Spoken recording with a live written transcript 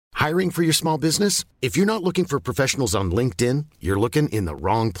Hiring for your small business? If you're not looking for professionals on LinkedIn, you're looking in the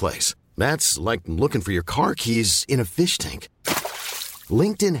wrong place. That's like looking for your car keys in a fish tank.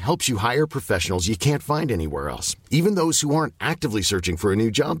 LinkedIn helps you hire professionals you can't find anywhere else, even those who aren't actively searching for a new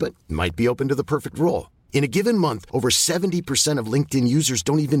job but might be open to the perfect role. In a given month, over 70% of LinkedIn users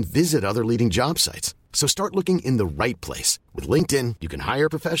don't even visit other leading job sites. So start looking in the right place. With LinkedIn, you can hire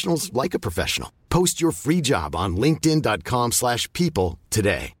professionals like a professional. Post your free job on linkedin.com/people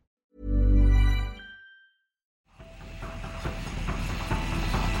today.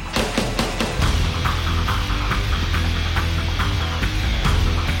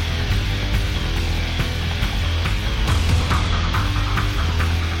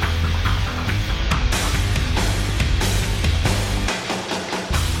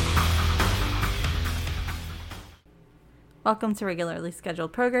 Welcome to Regularly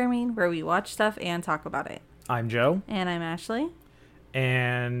Scheduled Programming, where we watch stuff and talk about it. I'm Joe. And I'm Ashley.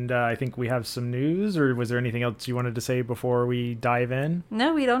 And I think we have some news, or was there anything else you wanted to say before we dive in?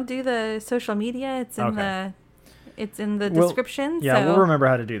 No, we don't do the social media. It's in the description. Yeah, so we'll remember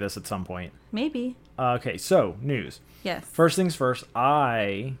how to do this at some point. Maybe. Okay, so news. Yes. First things first,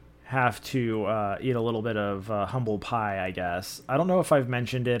 I have to eat a little bit of humble pie, I guess. I don't know if I've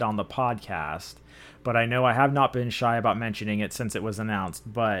mentioned it on the podcast, but I know I have not been shy about mentioning it since it was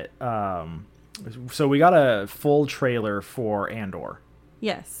announced. But so we got a full trailer for Andor.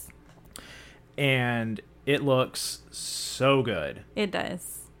 Yes. And it looks so good. It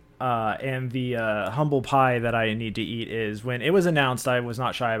does. And the humble pie that I need to eat is, when it was announced, I was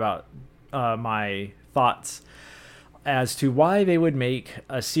not shy about my thoughts as to why they would make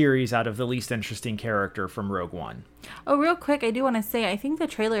a series out of the least interesting character from Rogue One. Oh, real quick, I do want to say, I think the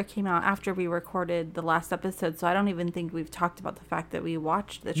trailer came out after we recorded the last episode, so I don't even think we've talked about the fact that we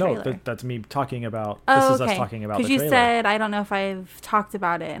watched the trailer. No, that's me talking about, this is us talking about the trailer. Because you said, I don't know if I've talked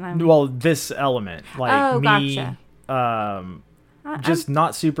about it. And Well, this element, like gotcha. Just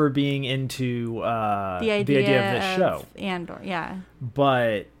not super being into the idea of this show. Andor, yeah.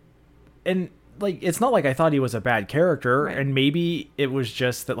 But, and like, it's not like I thought he was a bad character, right. And maybe it was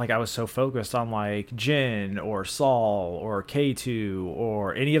just that, like, I was so focused on like Jyn or Saul or K2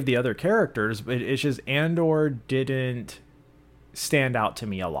 or any of the other characters, but it's just Andor didn't stand out to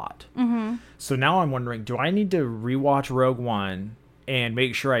me a lot. Mm-hmm. So now I'm wondering, do I need to rewatch Rogue One and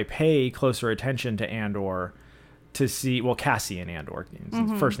make sure I pay closer attention to Andor to see, well, Cassian Andor,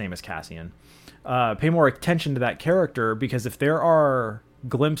 his first name is Cassian, pay more attention to that character, because if there are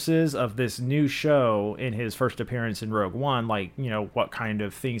glimpses of this new show in his first appearance in Rogue One, like, you know, what kind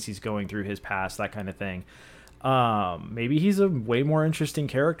of things he's going through, his past, that kind of thing, maybe he's a way more interesting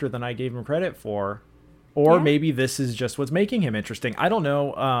character than I gave him credit for. Or maybe this is just what's making him interesting. I don't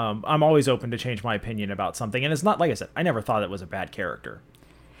know. I'm always open to change my opinion about something, and it's not, like I said, I never thought it was a bad character.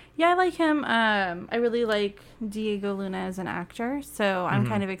 Yeah, I like him. I really like Diego Luna as an actor, so I'm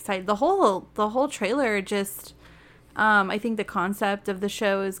kind of excited. The whole trailer just, I think the concept of the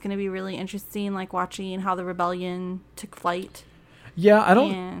show is going to be really interesting, like watching how the rebellion took flight.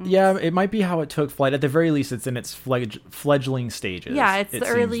 Yeah, it might be how it took flight. At the very least, it's in its fledgling stages. Yeah, it's the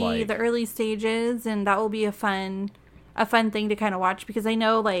early stages, and that will be a fun thing to kind of watch, because I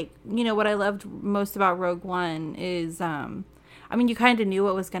know, like, you know, what I loved most about Rogue One is, I mean, you kind of knew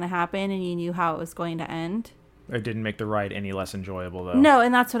what was going to happen, and you knew how it was going to end. It didn't make the ride any less enjoyable, though. No,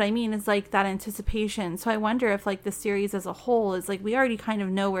 and that's what I mean. It's like that anticipation. So I wonder if, like, the series as a whole is like, we already kind of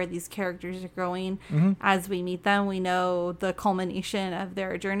know where these characters are going as we meet them. We know the culmination of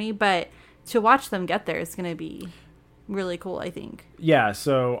their journey, but to watch them get there is going to be really cool, I think. Yeah,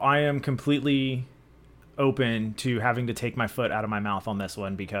 so I am completely open to having to take my foot out of my mouth on this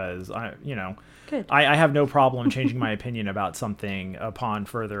one, because I have no problem changing my opinion about something upon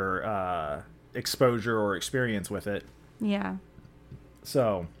further exposure or experience with it. Yeah.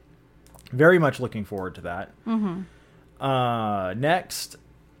 So, very much looking forward to that. Next,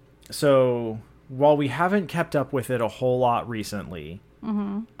 so while we haven't kept up with it a whole lot recently,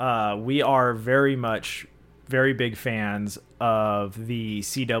 we are very big fans of the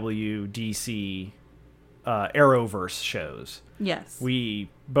CW DC Arrowverse shows. Yes. We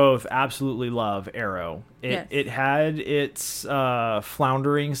both absolutely love Arrow. It had its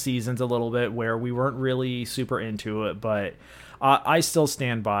floundering seasons a little bit where we weren't really super into it, but I still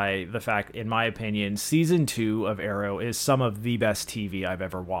stand by the fact, in my opinion, season 2 of Arrow is some of the best TV I've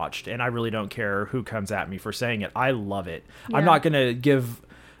ever watched, and I really don't care who comes at me for saying it. I love it. Yeah. I'm not going to give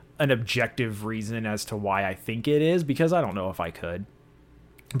an objective reason as to why I think it is, because I don't know if I could.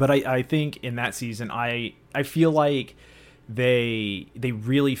 But I think in that season, I feel like they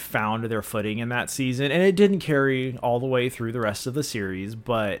really found their footing in that season, and it didn't carry all the way through the rest of the series,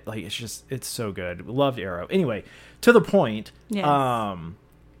 but like it's so good. Loved Arrow. Anyway, to the point. Yes.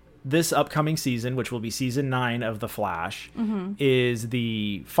 This upcoming season, which will be season 9 of The Flash, is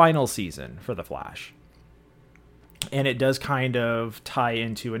the final season for The Flash. And it does kind of tie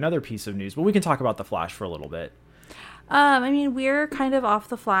into another piece of news, but we can talk about The Flash for a little bit. I mean, we're kind of off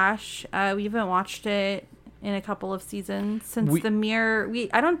The Flash. We haven't watched it in a couple of seasons since the Mirror.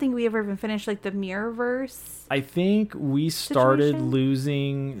 I don't think we ever even finished like the Mirrorverse. I think we started situation?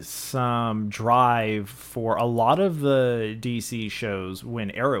 losing some drive for a lot of the DC shows when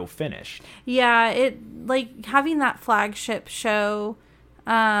Arrow finished. Yeah, it like having that flagship show.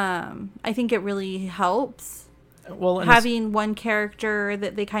 I think it really helps. Well, and Having one character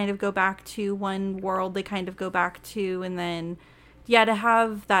that they kind of go back to, one world they kind of go back to, and then to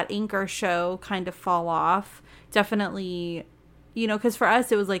have that anchor show kind of fall off, definitely, because for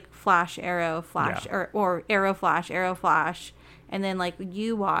us it was like Flash, Arrow, Flash, or Arrow, Flash, and then like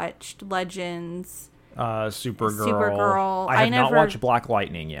you watched Legends, Supergirl. I have not watched Black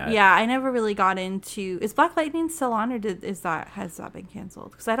Lightning yet. Yeah, I never really got into. Is Black Lightning still on, or has that been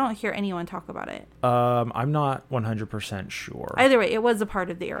canceled? Because I don't hear anyone talk about it. I'm not 100% sure. Either way, it was a part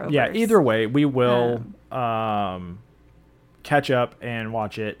of the Arrowverse. Yeah, either way, we will catch up and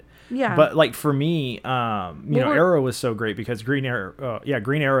watch it. Yeah. But like for me, Arrow was so great because Green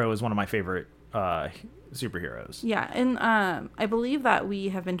Arrow is one of my favorite superheroes. Yeah, and I believe that we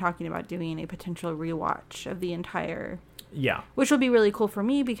have been talking about doing a potential rewatch of the entire. Yeah. Which will be really cool for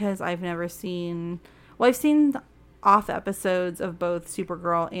me because I've never seen. Well, I've seen off episodes of both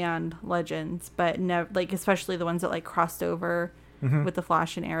Supergirl and Legends, but never like especially the ones that like crossed over with the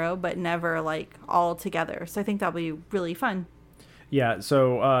Flash and Arrow, but never like all together. So I think that'll be really fun. Yeah,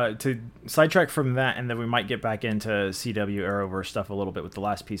 so to sidetrack from that, and then we might get back into CW Arrowverse stuff a little bit with the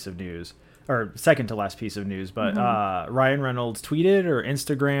last piece of news, or second to last piece of news, but Ryan Reynolds tweeted or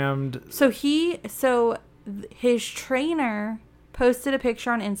Instagrammed. So his trainer posted a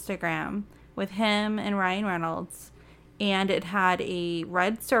picture on Instagram with him and Ryan Reynolds, and it had a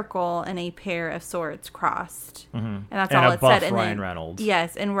red circle and a pair of swords crossed. And that's all it said. And Ryan Reynolds.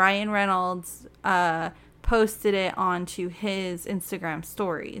 Yes, and Ryan Reynolds posted it onto his Instagram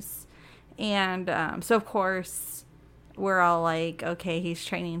stories. And so, of course, we're all like, okay, he's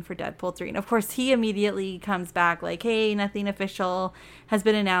training for Deadpool 3. And, of course, he immediately comes back like, hey, nothing official has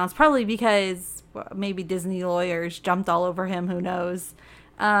been announced. Probably because maybe Disney lawyers jumped all over him. Who knows?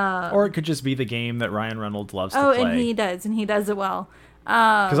 Or it could just be the game that Ryan Reynolds loves to play. Oh, and he does it well.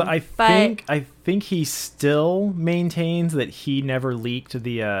 Because I think he still maintains that he never leaked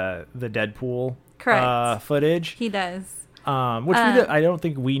the Deadpool footage. He does. Which I don't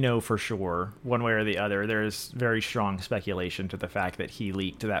think we know for sure one way or the other. There's very strong speculation to the fact that he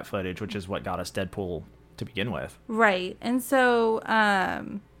leaked that footage, which is what got us Deadpool to begin with. Right. And so,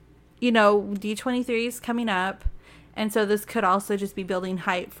 D23 is coming up. And so this could also just be building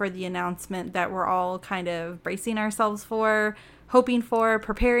hype for the announcement that we're all kind of bracing ourselves for, hoping for,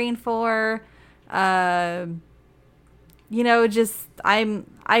 preparing for. I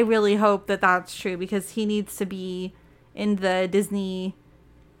really hope that that's true because he needs to be in the Disney.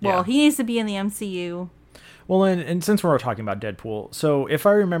 Well, he needs to be in the MCU. Well, and since we're talking about Deadpool, so if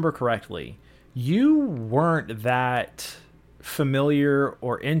I remember correctly, you weren't that familiar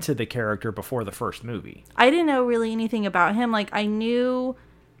or into the character before the first movie. I didn't know really anything about him. Like I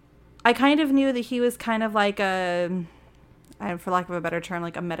kind of knew that he was kind of like for lack of a better term,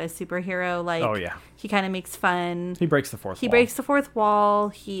 like a meta superhero. Like, oh yeah, he kind of makes fun. He breaks the fourth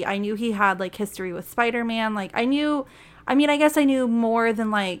wall. I knew he had like history with Spider-Man. Like I guess I knew more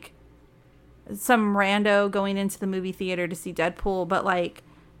than like some rando going into the movie theater to see Deadpool. But like,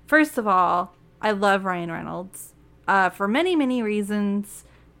 first of all, I love Ryan Reynolds. For many, many reasons,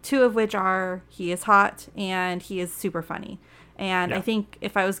 two of which are he is hot and he is super funny. And I think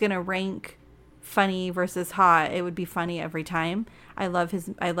if I was going to rank funny versus hot, it would be funny every time. I loved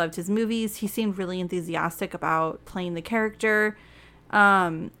his movies. He seemed really enthusiastic about playing the character.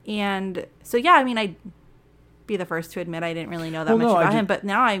 And so, I'd be the first to admit I didn't really know that much about him, but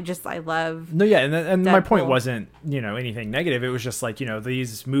now I love. No, yeah, and my point wasn't, anything negative. It was just like,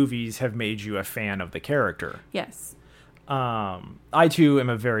 these movies have made you a fan of the character. Yes. I too am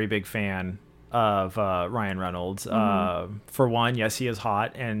a very big fan of Ryan Reynolds. For one, yes, he is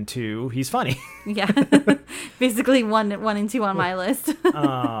hot, and two, he's funny. Yeah, basically one and two on my list.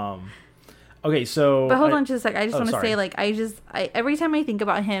 Okay, so... But hold on just a sec. I just want to sorry. say, like, every time I think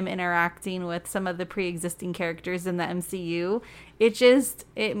about him interacting with some of the pre-existing characters in the MCU,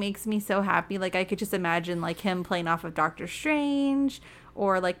 it makes me so happy. Like, I could just imagine, like, him playing off of Doctor Strange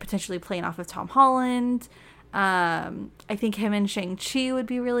or, like, potentially playing off of Tom Holland. I think him and Shang-Chi would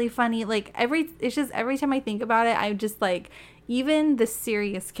be really funny. Like, every time I think about it, I'm just, like... Even the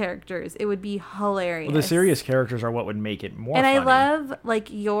serious characters, it would be hilarious. Well, the serious characters are what would make it more funny. funny. I love, like,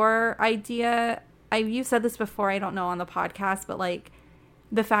 your idea. You've said this before, I don't know, on the podcast, but, like,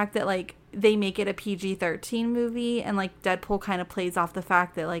 the fact that, like, they make it a PG-13 movie, and, like, Deadpool kind of plays off the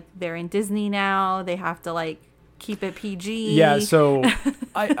fact that, like, they're in Disney now. They have to, like, keep it PG. Yeah, so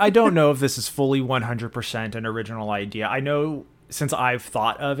I don't know if this is fully 100% an original idea. I know... Since I've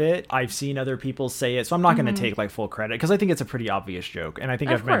thought of it, I've seen other people say it, so I'm not going to take like full credit because I think it's a pretty obvious joke, and I think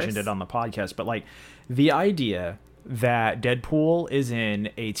I've mentioned it on the podcast. But like the idea that Deadpool is in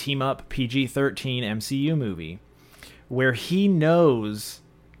a team up PG-13 MCU movie where he knows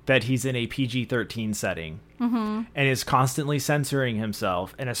that he's in a PG-13 setting and is constantly censoring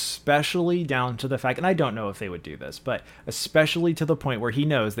himself, and especially down to the fact, and I don't know if they would do this, but especially to the point where he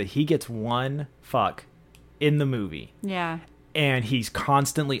knows that he gets one fuck in the movie. Yeah. And he's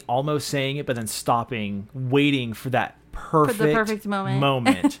constantly almost saying it, but then stopping, waiting for that perfect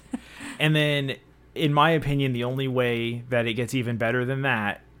moment. And then, in my opinion, the only way that it gets even better than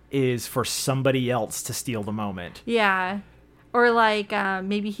that is for somebody else to steal the moment. Yeah. Or, like,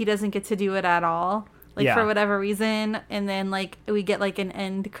 maybe he doesn't get to do it at all. Like, for whatever reason. And then, like, we get, like, an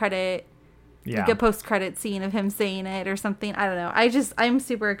end credit. Yeah. Like a post-credit scene of him saying it or something. I don't know. I'm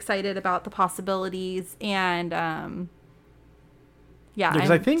super excited about the possibilities. And, yeah,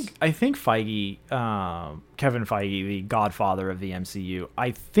 because I think Feige, Kevin Feige, the godfather of the MCU,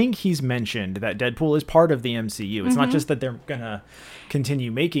 I think he's mentioned that Deadpool is part of the MCU. It's not just that they're gonna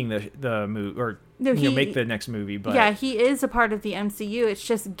continue making the movie or make the next movie, but yeah, he is a part of the MCU. It's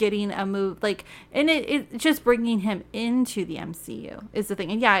just getting a move and it just bringing him into the MCU is the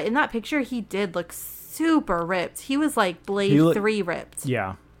thing. And yeah, in that picture, he did look super ripped. He was like Blade 3 ripped.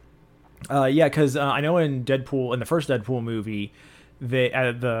 Yeah, because I know in the first Deadpool movie.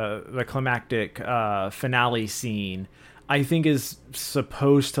 The climactic finale scene, I think, is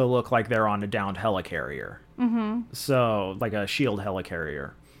supposed to look like they're on a downed helicarrier. So like a shield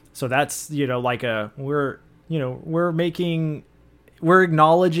helicarrier. So that's we're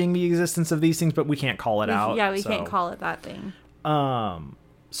acknowledging the existence of these things, but we can't call it out. Yeah, we can't call it that thing.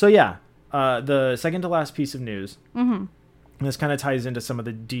 So yeah, the second to last piece of news. And this kind of ties into some of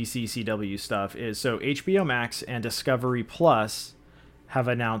the DC CW stuff. Is so HBO Max and Discovery Plus have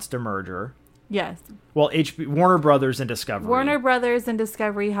announced a merger. Yes. Well, Warner Brothers and Discovery. Warner Brothers and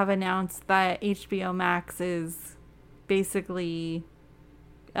Discovery have announced that HBO Max is basically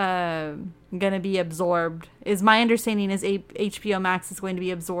going to be absorbed. Is my understanding is HBO Max is going to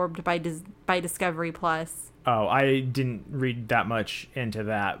be absorbed by Discovery Plus. Oh, I didn't read that much into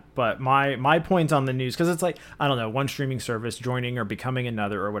that, but my point on the news, because it's like, I don't know, one streaming service joining or becoming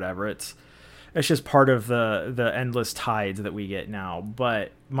another or whatever. It's just part of the endless tides that we get now.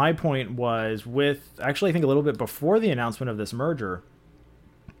 But my point was actually, I think a little bit before the announcement of this merger,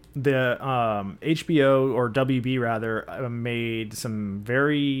 the HBO or WB rather made some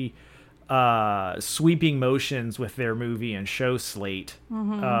very sweeping motions with their movie and show slate.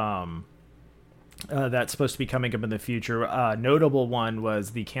 That's supposed to be coming up in the future. Notable one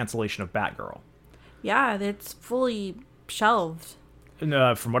was the cancellation of Batgirl. Yeah, it's fully shelved.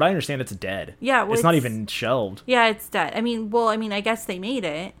 From what I understand, it's dead. Yeah, well, it's not even shelved. Yeah, it's dead. I mean, I guess they made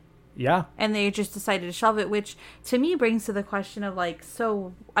it. Yeah. And they just decided to shelve it, which to me brings to the question of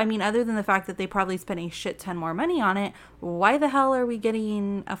other than the fact that they probably spent a shit ton more money on it, why the hell are we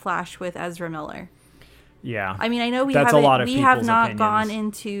getting a Flash with Ezra Miller? Yeah. I mean, I know we have not gone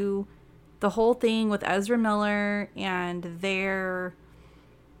into the whole thing with Ezra Miller and their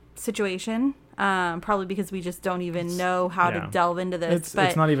situation. Probably because we just don't even know how to delve into this.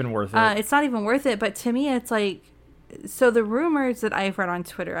 It's not even worth it. It's not even worth it. But to me, it's like, so the rumors that I've read on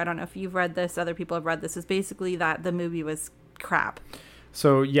Twitter, I don't know if you've read this, other people have read this, is basically that the movie was crap.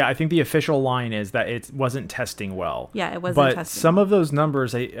 So, yeah, I think the official line is that it wasn't testing well. Yeah, it wasn't testing well. But some of those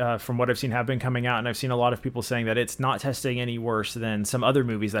numbers, from what I've seen, have been coming out, and I've seen a lot of people saying that it's not testing any worse than some other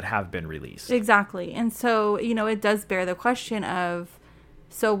movies that have been released. Exactly. And so, it does bear the question of,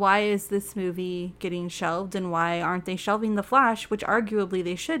 so why is this movie getting shelved, and why aren't they shelving The Flash, which arguably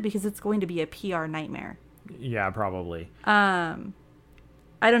they should, because it's going to be a PR nightmare. Yeah, probably.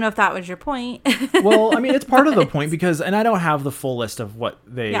 I don't know if that was your point. Well, I mean, it's part of the point because, and I don't have the full list of what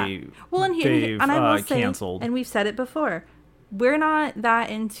they've and I will say, canceled. And we've said it before, we're not that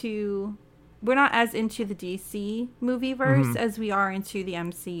into we're not as into the DC movie verse as we are into the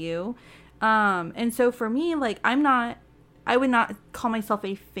MCU. And so for me, like, I would not call myself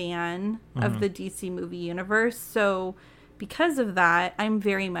a fan of the DC movie universe. So because of that, I'm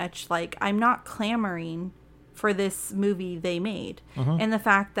very much like, I'm not clamoring for this movie they made. And the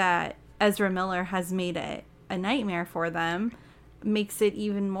fact that Ezra Miller has made it a nightmare for them makes it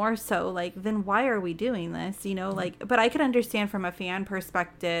even more so. Like, then why are we doing this? You know, like, but I could understand from a fan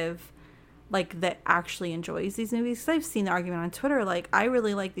perspective, like, that actually enjoys these movies. 'Cause I've seen the argument on Twitter, like, I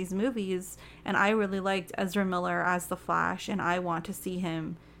really like these movies, and I really liked Ezra Miller as the Flash, and I want to see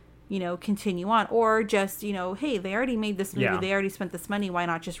him, you know, continue on. Or just, you know, hey, they already made this movie, they already spent this money, why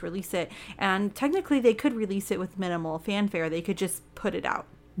not just release it? And technically they could release it with minimal fanfare. They could just put it out.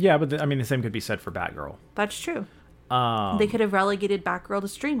 Yeah, but I mean, the same could be said for Batgirl. That's true. They could have relegated Batgirl to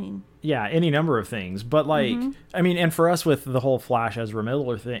streaming. Yeah, any number of things. But, like, I mean, and for us with the whole Flash Ezra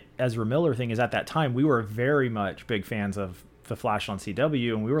Miller thing is, at that time, we were very much big fans of the Flash on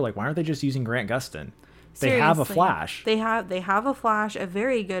CW, and we were like, why aren't they just using Grant Gustin? They have a Flash. They have a Flash, a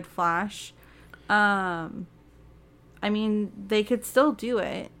very good Flash. I mean, they could still do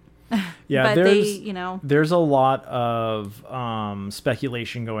it. Yeah, but there's a lot of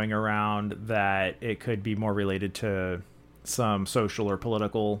speculation going around that it could be more related to some social or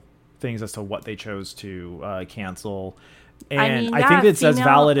political things as to what they chose to cancel. And I think it's as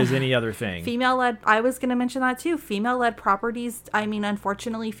valid as any other thing. Female-led, I was going to mention that too. Female-led properties, I mean,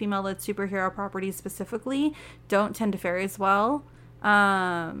 unfortunately, female-led superhero properties specifically don't tend to fare as well.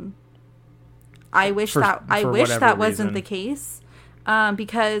 I wish that wasn't the case.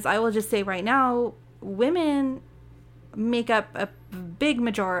 Because I will just say right now, women make up a big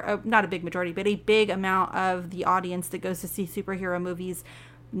majority, not a big majority, but a big amount of the audience that goes to see superhero movies,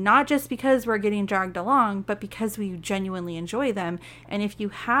 not just because we're getting dragged along, but because we genuinely enjoy them. And if you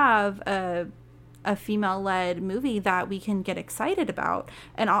have a female-led movie that we can get excited about,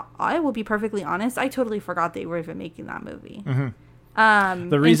 and I will be perfectly honest, I totally forgot they were even making that movie.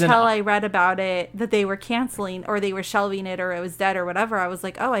 The reason until I read about it, that they were canceling or they were shelving it or it was dead or whatever, I was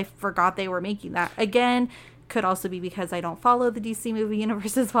like, oh, I forgot they were making that. Again, could also be because I don't follow the DC movie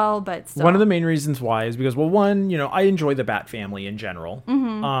universe as well, but still. One of the main reasons why is because, well, one, you know, I enjoy the Bat family in general.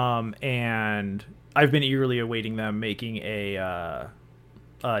 And I've been eagerly awaiting them making a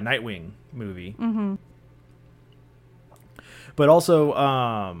Nightwing movie. But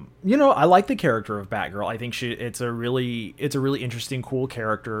also, you know, I like the character of Batgirl. I think it's a really interesting, cool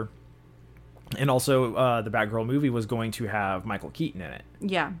character. And also, the Batgirl movie was going to have Michael Keaton in it.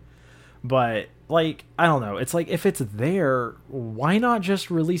 Yeah. But, like, I don't know. It's like, if it's there, why not just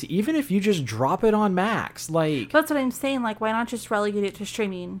release, even if you just drop it on Max? Like, that's what I'm saying. Like, why not just relegate it to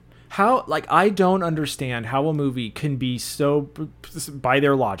streaming? How, like, I don't understand how a movie can be so, by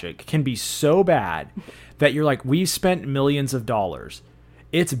their logic, can be so bad that you're like, we spent millions of dollars.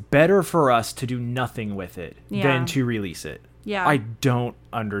 It's better for us to do nothing with it than to release it. Yeah. I don't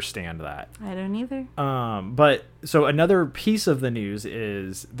understand that. I don't either. But so another piece of the news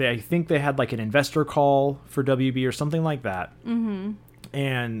is I think they had like an investor call for WB or something like that.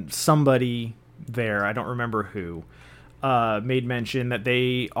 And somebody there, I don't remember who, made mention that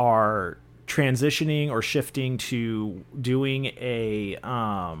they are transitioning or shifting to doing a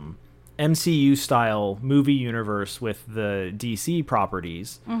MCU style movie universe with the DC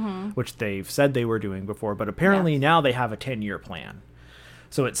properties, which they've said they were doing before, but apparently now they have a 10-year plan.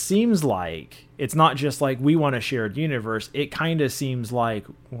 So it seems like it's not just like we want a shared universe. It kind of seems like,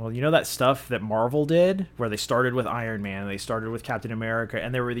 well, you know that stuff that Marvel did where they started with Iron Man, they started with Captain America,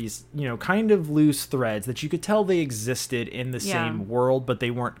 and there were these, you know, kind of loose threads that you could tell they existed in the same world, but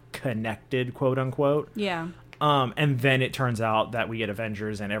they weren't connected, quote unquote. Yeah. And then it turns out that we get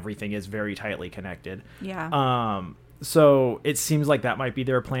Avengers and everything is very tightly connected. Yeah. So it seems like that might be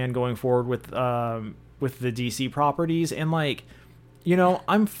their plan going forward with the DC properties. And like, you know,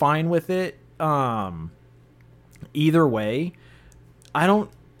 I'm fine with it. Either way,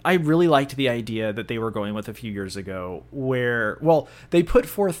 I really liked the idea that they were going with a few years ago where, well, they put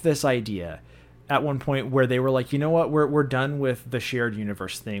forth this idea at one point where they were like, you know what, we're done with the shared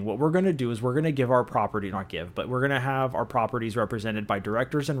universe thing. What we're going to do is we're going to give our property, not give, but we're going to have our properties represented by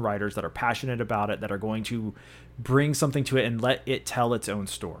directors and writers that are passionate about it, that are going to bring something to it and let it tell its own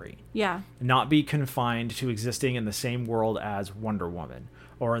story. Yeah. Not be confined to existing in the same world as Wonder Woman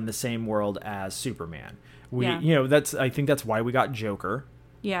or in the same world as Superman. You know, I think that's why we got Joker.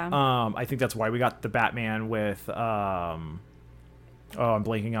 Yeah. I think that's why we got the Batman with, I'm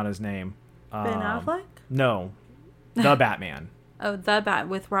blanking on his name. Ben Affleck? No, the Batman. Oh, the Bat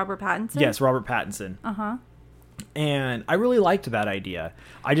with Robert Pattinson? Yes, Robert Pattinson. And I really liked that idea.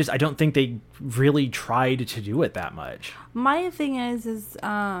 I don't think they really tried to do it that much. My thing is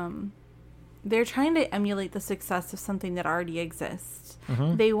they're trying to emulate the success of something that already exists.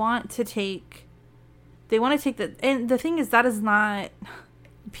 Mm-hmm. They want to take and the thing is that is not,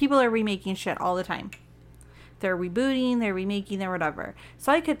 people are remaking shit all the time. They're rebooting, they're remaking, they're whatever.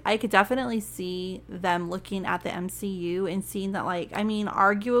 So I could definitely see them looking at the MCU and seeing that, like, I mean,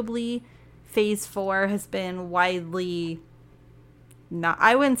 arguably Phase 4 has been widely not,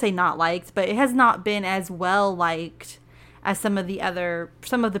 I wouldn't say not liked, but it has not been as well liked as some of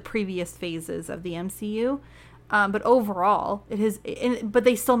the previous phases of the MCU. But overall, but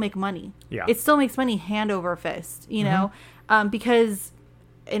they still make money. Yeah. It still makes money hand over fist, you know, because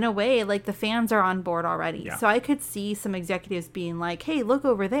in a way, like, the fans are on board already. Yeah. So I could see some executives being like, hey, look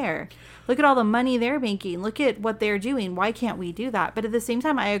over there. Look at all the money they're making. Look at what they're doing. Why can't we do that? But at the same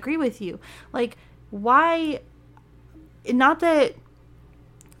time, I agree with you. Like, why? Not that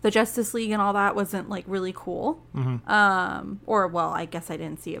the Justice League and all that wasn't, like, really cool. Mm-hmm. Or, well, I guess I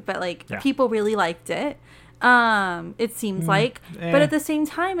didn't see it. But, like, people really liked it. It seems like, but at the same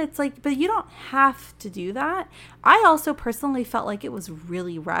time, it's like, but you don't have to do that. I also personally felt like it was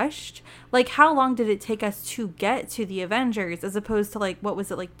really rushed. Like, how long did it take us to get to the Avengers, as opposed to, like, what was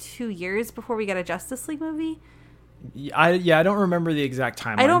it, like 2 years before we got a Justice League movie? I don't remember the exact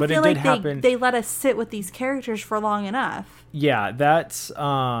timeline. I don't but feel it did like happen. They let us sit with these characters for long enough. Yeah, that's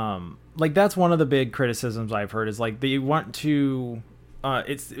like, that's one of the big criticisms I've heard, is like, they want to.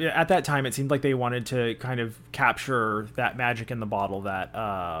 It's at that time it seemed like they wanted to kind of capture that magic in the bottle that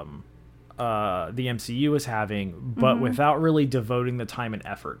the MCU was having, but without really devoting the time and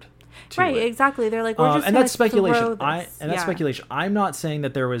effort to it. Exactly. They're like, we're just and that's speculation. That's speculation. I'm not saying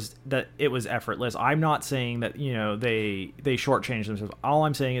that it was effortless. I'm not saying that, you know, they shortchanged themselves. All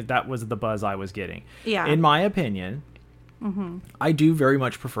I'm saying is that was the buzz I was getting. Yeah. In my opinion, I do very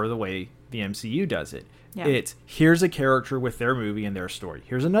much prefer the way the MCU does it. Yeah. It's, here's a character with their movie and their story.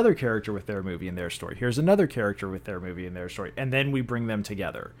 Here's another character with their movie and their story. Here's another character with their movie and their story. And then we bring them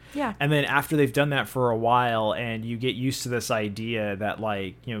together. Yeah. And then after they've done that for a while and you get used to this idea that,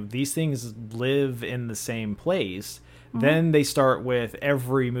 like, you know, these things live in the same place, then they start with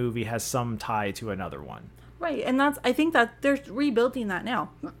every movie has some tie to another one. Right. And I think that they're rebuilding that now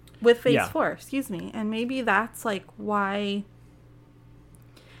with Phase 4, and maybe that's like why...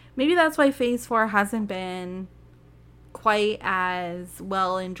 Maybe that's why Phase 4 hasn't been quite as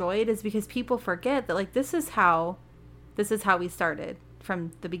well enjoyed, is because people forget that, like, this is how we started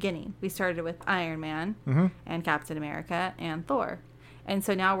from the beginning. We started with Iron Man and Captain America and Thor. And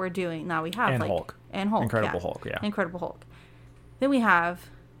so now we have and like Hulk. And Hulk. Incredible Hulk, yeah. Incredible Hulk. Then we have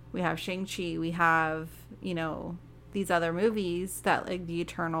Shang-Chi, we have, you know, these other movies that, like, the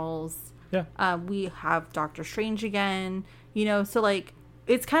Eternals. Yeah. We have Doctor Strange again, you know, so, like,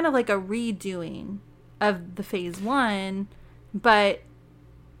 it's kind of like a redoing of the Phase 1, but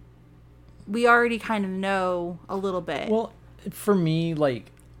we already kind of know a little bit. Well, for me,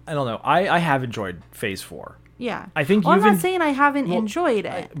 like, I don't know. I have enjoyed Phase 4. Yeah. I think I'm not saying I haven't enjoyed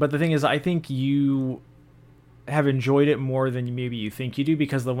it. But the thing is, I think you have enjoyed it more than maybe you think you do,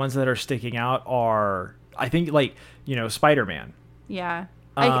 because the ones that are sticking out are, I think, like, you know, Spider-Man. Yeah.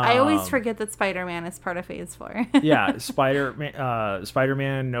 I always forget that Spider-Man is part of Phase 4. Yeah,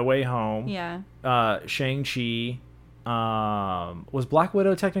 Spider-Man, No Way Home. Yeah. Shang-Chi. Was Black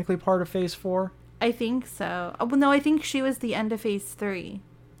Widow technically part of Phase 4? I think so. Oh, well, no, I think she was the end of Phase 3.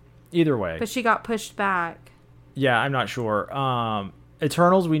 Either way. But she got pushed back. Yeah, I'm not sure.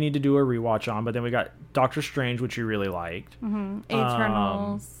 Eternals we need to do a rewatch on, but then we got Doctor Strange, which you really liked.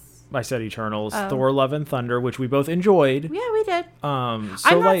 Eternals. I said Eternals, Thor: Love and Thunder, which we both enjoyed. Yeah, we did.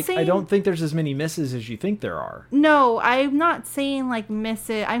 So, like, I don't think there's as many misses as you think there are. No, I'm not saying, like, miss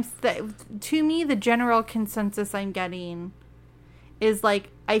it. To me, the general consensus I'm getting is, like,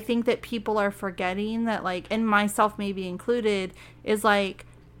 I think that people are forgetting that, like, and myself maybe included, is, like,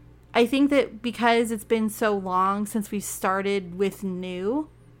 I think that because it's been so long since we started with new,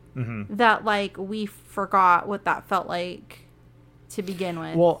 that, like, we forgot what that felt like to begin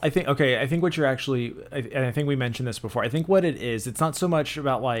with. Well, I think what you're actually, and I think we mentioned this before, I think what it is, it's not so much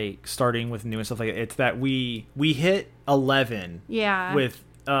about, like, starting with new and stuff like that. It's that we hit 11 with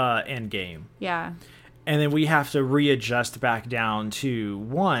Endgame. Yeah. And then we have to readjust back down to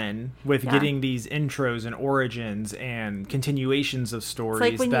 1 with getting these intros and origins and continuations of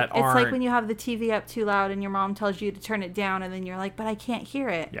stories it's like when you have the TV up too loud and your mom tells you to turn it down, and then you're like, but I can't hear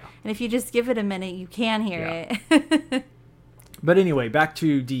it. Yeah. And if you just give it a minute, you can hear it. But anyway, back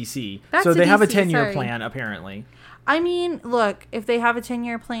to DC. They have a 10-year plan, apparently. I mean, look, if they have a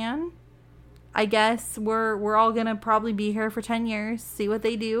 10-year plan, I guess we're all gonna probably be here for 10 years, see what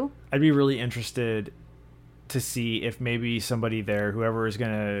they do. I'd be really interested to see if maybe somebody there, whoever is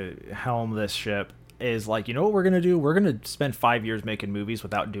gonna helm this ship, is like, you know what we're gonna do? We're gonna spend 5 years making movies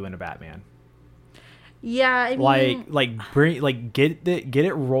without doing a Batman. Yeah, I mean, get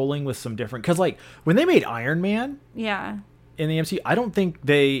it rolling with some different, because like when they made Iron Man, yeah, in the MCU, I don't think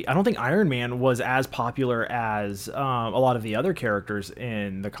Iron Man was as popular as a lot of the other characters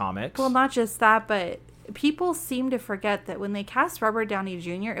in the comics. Well, not just that, but people seem to forget that when they cast Robert Downey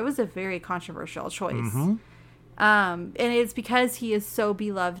Jr., it was a very controversial choice. Mm-hmm. And it's because he is so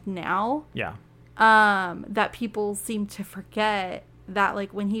beloved now. Yeah. That people seem to forget that,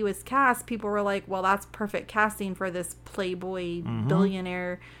 like, when he was cast, people were like, well, that's perfect casting for this playboy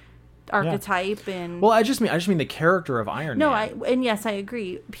billionaire archetype. Yeah. And well, I just mean the character of Iron Man. And yes, I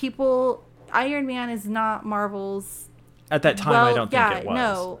agree. Iron Man is not Marvel's. At that time, I don't think it was.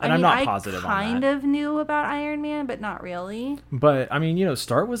 No. And I'm not positive on that. I kind of knew about Iron Man, but not really. But I mean,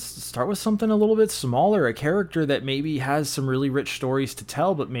 start with something a little bit smaller, a character that maybe has some really rich stories to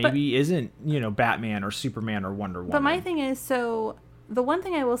tell, but maybe isn't, Batman or Superman or Wonder Woman. But my thing is, the one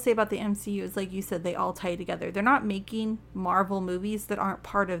thing I will say about the MCU is, like you said, they all tie together. They're not making Marvel movies that aren't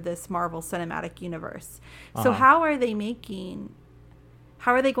part of this Marvel Cinematic Universe. So how are they going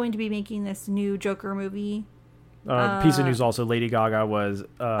to be making this new Joker movie? Piece of news also, Lady Gaga was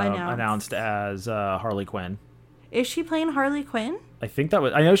announced as Harley Quinn. Is she playing Harley Quinn?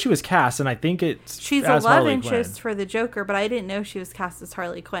 I know she was cast, and I think she's a love interest for the Joker, but I didn't know she was cast as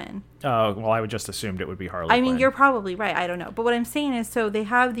Harley Quinn. Oh, well, I would just assumed it would be Harley Quinn. I mean, you're probably right. I don't know. But what I'm saying is, so they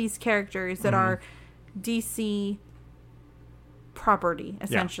have these characters that are DC property,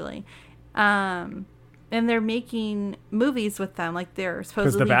 essentially. Yeah. And they're making movies with them. Like, they're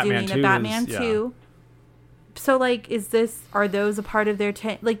supposedly doing a Batman 2. So, like, are those a part of their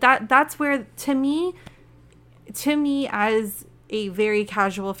that's where, to me as a very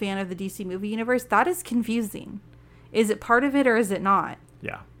casual fan of the DC movie universe, that is confusing. Is it part of it or is it not?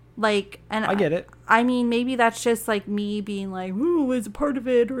 Yeah. Like, and I get it. I mean, maybe that's just like me being like, ooh, is it part of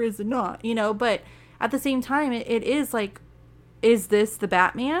it or is it not? But at the same time, it is like, is this the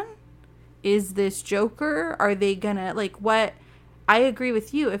Batman? Is this Joker? Are they gonna, like, what? I agree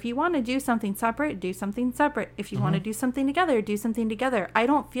with you. If you want to do something separate, do something separate. If you want to do something together, do something together. I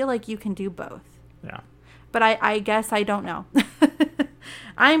don't feel like you can do both. Yeah. But I guess I don't know.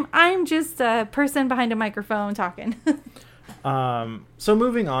 I'm just a person behind a microphone talking. So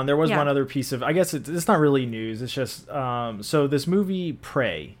moving on, there was one other piece of, I guess it's not really news. It's just, so this movie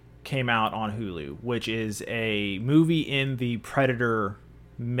Prey came out on Hulu, which is a movie in the Predator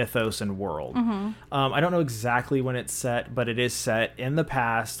mythos and world. I don't know exactly when it's set, but it is set in the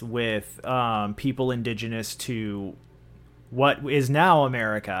past with people indigenous to what is now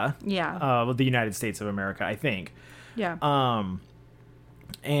America. Yeah. The United States of America, I think. Yeah.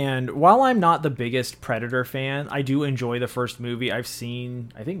 And while I'm not the biggest Predator fan, I do enjoy the first movie. I've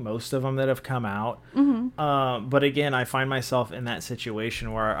seen, I think, most of them that have come out. But again, I find myself in that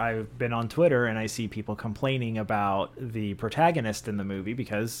situation where I've been on Twitter and I see people complaining about the protagonist in the movie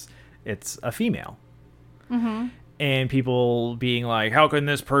because it's a female. And people being like, how can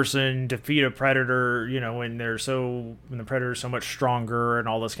this person defeat a predator, when the predator's so much stronger and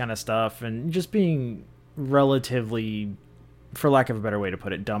all this kind of stuff, and just being relatively, for lack of a better way to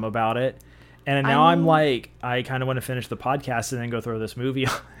put it, dumb about it. And now I'm like, I kind of want to finish the podcast and then go throw this movie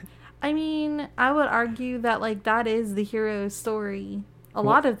on. I mean, I would argue that, like, that is the hero's story. A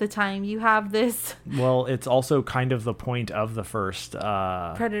lot of the time you have this. Well, it's also kind of the point of the first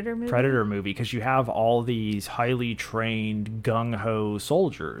Predator movie, because you have all these highly trained gung-ho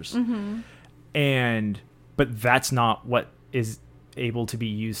soldiers. But that's not what is able to be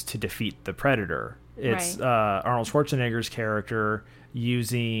used to defeat the Predator. It's Arnold Schwarzenegger's character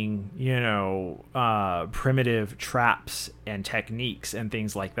using, primitive traps and techniques and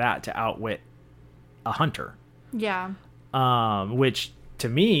things like that to outwit a hunter. Yeah. Which to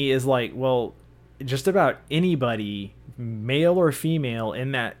me is like, well, just about anybody, male or female,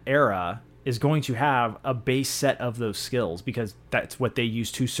 in that era is going to have a base set of those skills because that's what they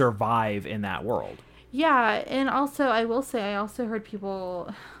use to survive in that world. Yeah, and also I will say I also heard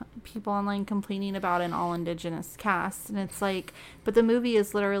people online complaining about an all indigenous cast, and it's like, but the movie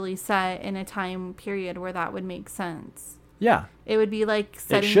is literally set in a time period where that would make sense. Yeah. It would be like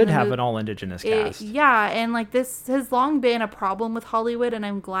setting. It should have an all indigenous cast. Yeah, and like this has long been a problem with Hollywood, and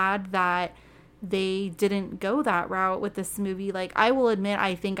I'm glad that they didn't go that route with this movie. Like, I will admit,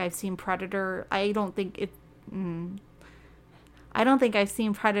 I think I've seen Predator. I don't think I've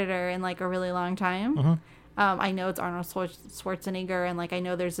seen Predator in like a really long time. I know it's Arnold Schwarzenegger, and like I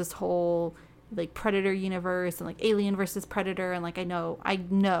know there's this whole like Predator universe and like Alien versus Predator, and like I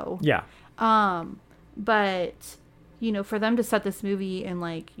know. Yeah. But for them to set this movie in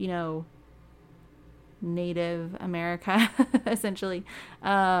like Native America essentially,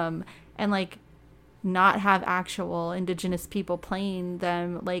 and like not have actual indigenous people playing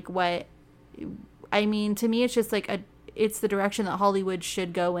them, like what I mean, to me it's just like it's the direction that Hollywood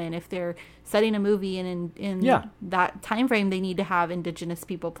should go in. If they're setting a movie and in that time frame, they need to have indigenous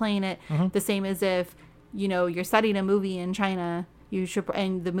people playing it. The same as if you're setting a movie in China, you should,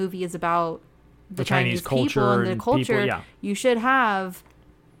 and the movie is about the Chinese culture and the culture, you should have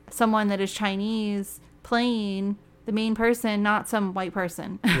someone that is Chinese playing the main person, not some white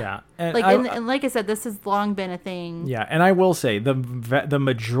person. Yeah. And and like I said, this has long been a thing. Yeah. And I will say the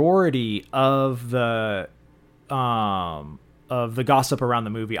majority of the gossip around the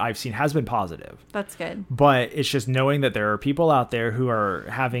movie I've seen has been positive. That's good. But it's just knowing that there are people out there who are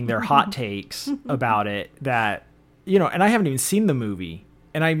having their hot takes about it that, and I haven't even seen the movie.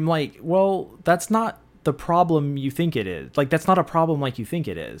 And I'm like, well, that's not the problem you think it is. Like, that's not a problem like you think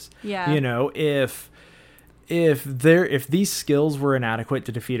it is. Yeah. If these skills were inadequate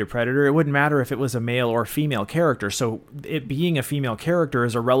to defeat a predator, it wouldn't matter if it was a male or female character. So it being a female character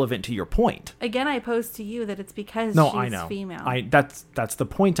is irrelevant to your point. Again, I pose to you that it's because I she's know. female. That's the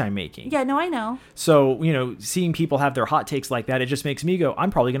point I'm making. Yeah, no, I know. So, seeing people have their hot takes like that, it just makes me go, I'm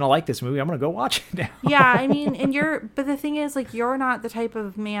probably going to like this movie. I'm going to go watch it now. Yeah, I mean, but the thing is, like, you're not the type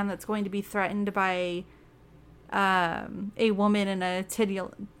of man that's going to be threatened by a woman in a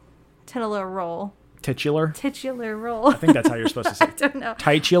titular role. Titular role. I think that's how you're supposed to say it. I don't know.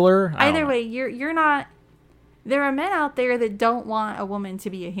 Titular? Either way, you're not. There are men out there that don't want a woman to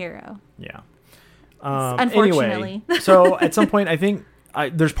be a hero. Yeah. Unfortunately. Anyway, so at some point, I think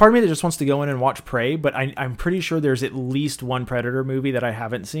there's part of me that just wants to go in and watch Prey, but I'm pretty sure there's at least one Predator movie that I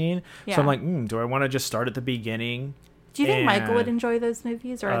haven't seen. Yeah. So I'm like, do I want to just start at the beginning? Do you think Michael would enjoy those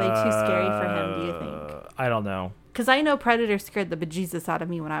movies, or are they too scary for him, do you think? I don't know. Because I know Predator scared the bejesus out of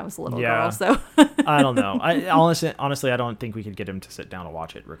me when I was a little girl, so... I don't know. Honestly, I don't think we could get him to sit down and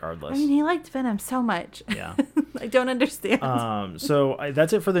watch it regardless. I mean, he liked Venom so much. Yeah. I don't understand. So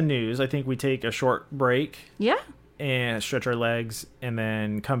that's it for the news. I think we take a short break. Yeah. And stretch our legs, and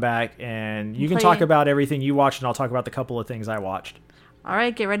then come back, and you can talk about everything you watched, and I'll talk about the couple of things I watched. All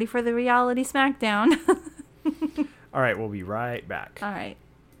right, get ready for the reality smackdown. All right, we'll be right back. All right.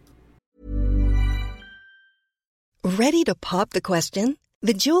 Ready to pop the question?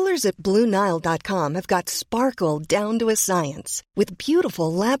 The jewelers at BlueNile.com have got sparkle down to a science with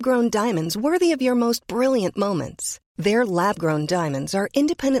beautiful lab-grown diamonds worthy of your most brilliant moments. Their lab-grown diamonds are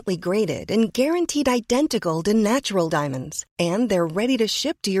independently graded and guaranteed identical to natural diamonds, and they're ready to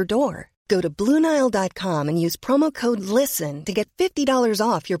ship to your door. Go to BlueNile.com and use promo code LISTEN to get $50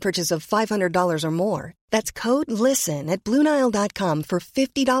 off your purchase of $500 or more. That's code LISTEN at BlueNile.com for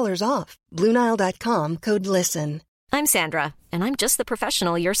 $50 off. BlueNile.com, code LISTEN. I'm Sandra, and I'm just the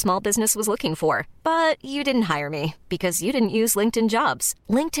professional your small business was looking for. But you didn't hire me because you didn't use LinkedIn Jobs.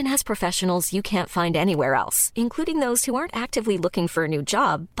 LinkedIn has professionals you can't find anywhere else, including those who aren't actively looking for a new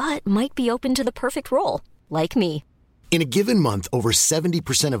job, but might be open to the perfect role, like me. In a given month, over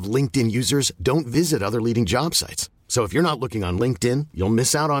 70% of LinkedIn users don't visit other leading job sites. So if you're not looking on LinkedIn, you'll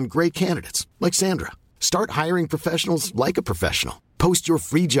miss out on great candidates like Sandra. Start hiring professionals like a professional. Post your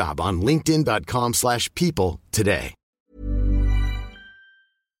free job on linkedin.com/people today.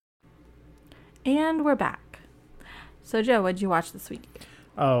 And we're back. So, Joe, what'd you watch this week?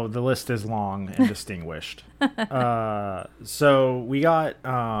 Oh, the list is long and distinguished. So we got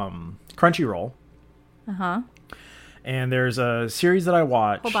Crunchyroll. Uh-huh. And there's a series that I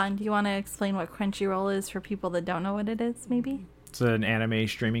watch. Hold on. Do you want to explain what Crunchyroll is for people that don't know what it is, maybe? It's an anime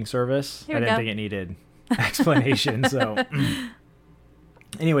streaming service. I didn't think it needed explanation. So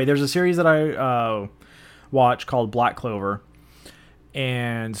anyway, there's a series that I watch called Black Clover.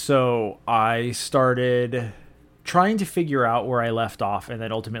 And so I started trying to figure out where I left off, and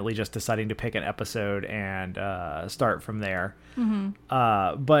then ultimately just deciding to pick an episode and start from there.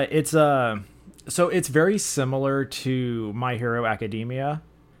 Mm-hmm. But it's so it's very similar to My Hero Academia.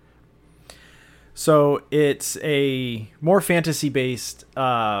 So it's a more fantasy-based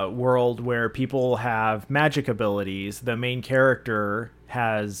world where people have magic abilities. The main character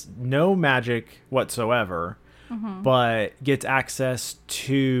has no magic whatsoever, but gets access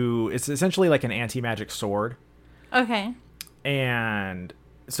to... It's essentially like an anti-magic sword. Okay. And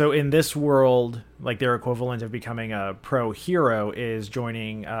so in this world, like their equivalent of becoming a pro hero is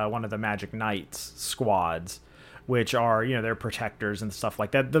joining one of the Magic Knights squads, which are, you know, they're protectors and stuff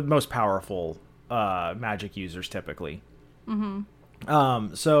like that. The most powerful magic users typically. Mm-hmm.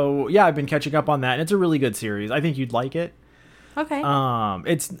 So yeah, I've been catching up on that, and it's a really good series. I think you'd like it. Okay.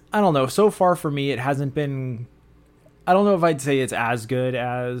 It's, I don't know, so far for me it hasn't been, I don't know if I'd say it's as good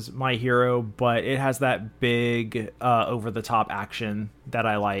as My Hero, but it has that big over the top action that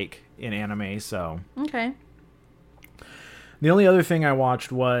I like in anime. So okay. the only other thing I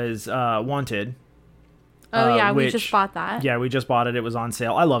watched was Wanted. Oh yeah, we just bought that. Yeah, we just bought it. It was on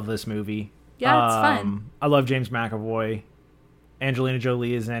sale. I love this movie. Yeah, it's fun. I love James McAvoy. Angelina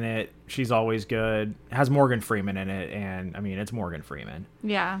Jolie is in it. She's always good. It has Morgan Freeman in it, and I mean, it's Morgan Freeman.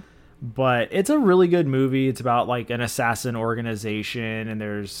 Yeah. But it's a really good movie. It's about like an assassin organization, and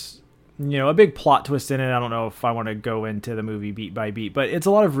there's, you know, a big plot twist in it. I don't know if I want to go into the movie beat by beat, but it's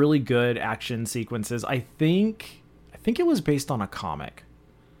a lot of really good action sequences. I think it was based on a comic.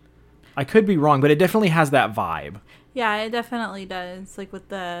 I could be wrong, but it definitely has that vibe. Yeah, it definitely does. Like with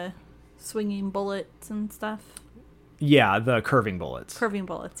the swinging bullets and stuff. Yeah, the curving bullets. Curving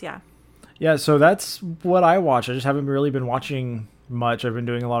bullets, yeah. Yeah, so that's what I watch. I just haven't really been watching much. I've been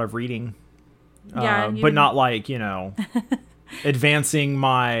doing a lot of reading. Yeah, but not like, you know, advancing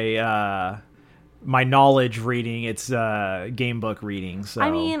my my knowledge reading. It's game book reading. So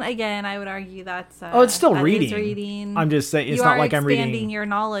I mean, again, I would argue that's it's still that reading. Is reading. I'm just saying, it's you not are like I'm reading. expanding your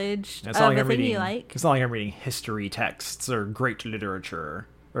knowledge It's of not like the I'm thing reading. you like. It's not like I'm reading history texts or great literature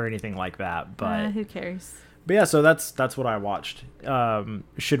or anything like that. But who cares? But yeah, so that's what I watched.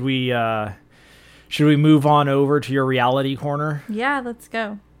 Should we move on over to your reality corner? Yeah, let's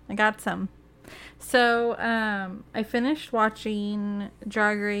go. I got some. So, I finished watching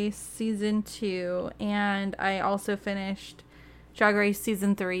Drag Race Season 2, and I also finished Drag Race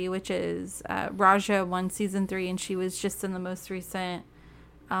Season 3, which is Raja won Season 3, and she was just in the most recent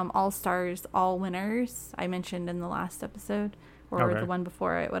All Stars, All Winners I mentioned in the last episode. Or the one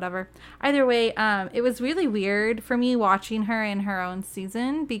before it, whatever. Either way, it was really weird for me watching her in her own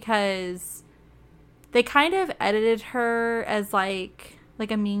season because they kind of edited her as like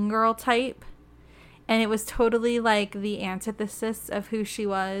a mean girl type. And it was totally like the antithesis of who she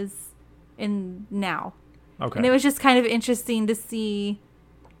was in now. Okay. And it was just kind of interesting to see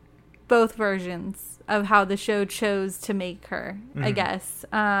both versions of how the show chose to make her, I guess.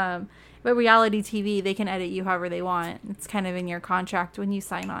 But reality TV, they can edit you however they want. It's kind of in your contract when you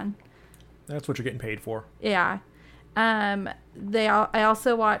sign on. That's what you're getting paid for. Yeah. I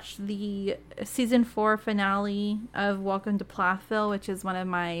also watched the season 4 finale of Welcome to Plathville, which is one of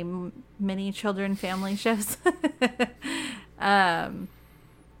my mini children family shows. I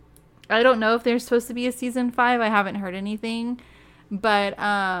don't know if there's supposed to be a season 5. I haven't heard anything. But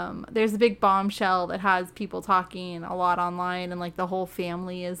there's a big bombshell that has people talking a lot online, and like the whole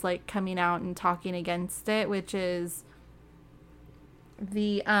family is like coming out and talking against it, which is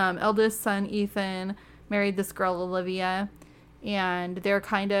the eldest son Ethan married this girl Olivia, and they're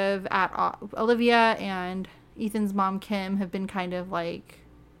kind of at Olivia and Ethan's mom Kim have been kind of like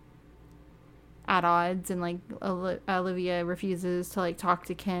at odds, and like Olivia refuses to like talk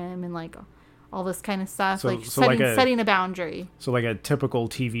to Kim and like all this kind of stuff, setting a boundary. So like a typical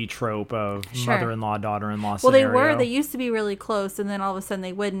TV trope of mother-in-law, daughter-in-law scenario. Well, they used to be really close, and then all of a sudden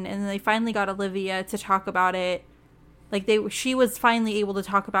they wouldn't, and then they finally got Olivia to talk about it. Like she was finally able to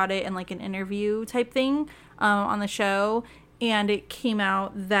talk about it in like an interview type thing on the show, and it came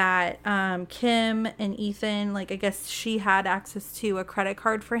out that Kim and Ethan, like I guess she had access to a credit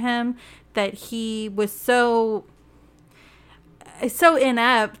card for him, that he was so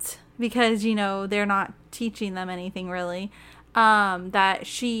inept because, you know, they're not teaching them anything really, that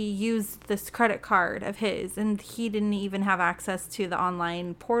she used this credit card of his, and he didn't even have access to the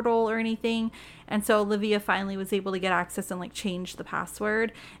online portal or anything. And so Olivia finally was able to get access and like change the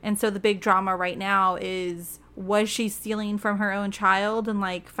password. And so the big drama right now is, was she stealing from her own child and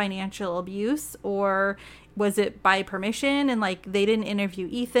like financial abuse, or was it by permission? And like they didn't interview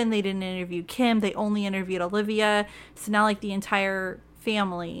Ethan, they didn't interview Kim, they only interviewed Olivia. So now like the entire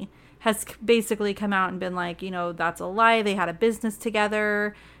family has basically come out and been like, you know, that's a lie. They had a business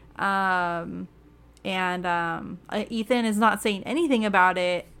together. Ethan is not saying anything about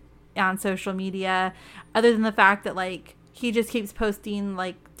it on social media other than the fact that like he just keeps posting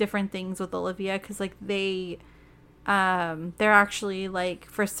like different things with Olivia, because like they're actually like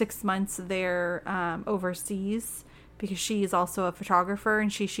for 6 months they're overseas, because she is also a photographer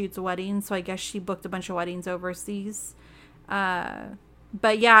and she shoots weddings, so I guess she booked a bunch of weddings overseas.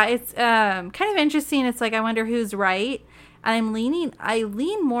 But yeah, it's kind of interesting. It's like I wonder who's right. I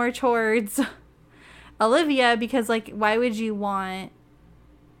lean more towards Olivia, because like why would you want,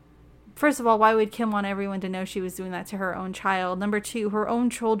 first of all, why would Kim want everyone to know she was doing that to her own child? Number two, her own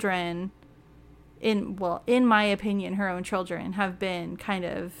children in my opinion, her own children have been kind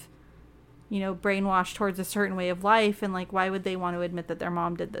of, brainwashed towards a certain way of life. And like, why would they want to admit that their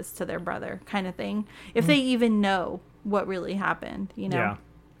mom did this to their brother, kind of thing, if they even know what really happened, Yeah.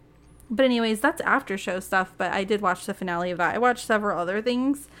 But anyways, that's after show stuff. But I did watch the finale of that. I watched several other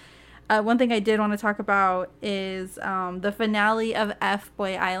things. One thing I did want to talk about is the finale of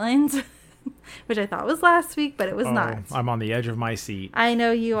F-Boy Island, which I thought was last week, but it was not. I'm on the edge of my seat. I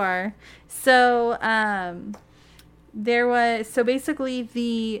know you are. So basically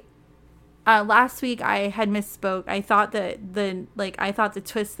the last week I had misspoke. I thought that the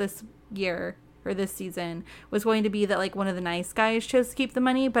twist this year or this season was going to be that like one of the nice guys chose to keep the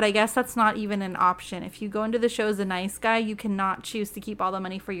money, but I guess that's not even an option. If you go into the show as a nice guy, you cannot choose to keep all the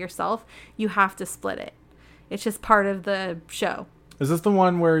money for yourself. You have to split it. It's just part of the show. Is this the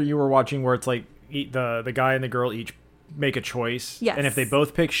one where you were watching where it's like the guy and the girl each make a choice? Yes. And if they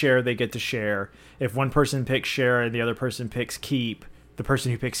both pick share, they get to share. If one person picks share and the other person picks keep, the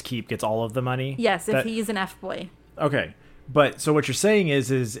person who picks keep gets all of the money? Yes, if he's an F-boy. Okay. But so what you're saying is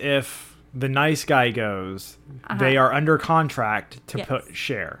if the nice guy goes, they are under contract to put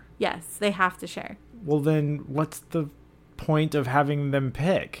share. Yes, they have to share. Well, then what's the point of having them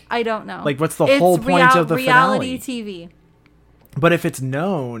pick? I don't know. Like, what's the whole point of the reality finale? TV. But if it's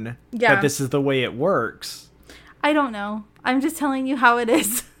known that this is the way it works... I don't know. I'm just telling you how it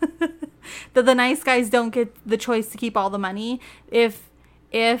is. That the nice guys don't get the choice to keep all the money. If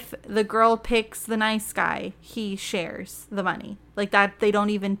the girl picks the nice guy, he shares the money. Like that, they don't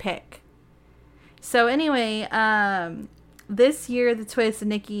even pick. So anyway, this year, the twist,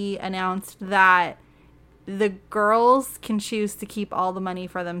 Nikki announced that the girls can choose to keep all the money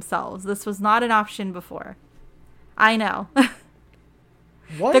for themselves. This was not an option before. I know.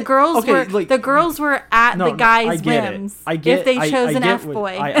 What? The girls were at the guy's whims. If they chose an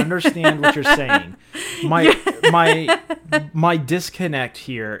F-boy. I understand what you're saying. My disconnect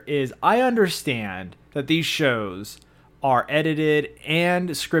here is I understand that these shows are edited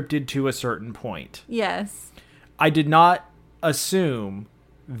and scripted to a certain point. Yes. I did not assume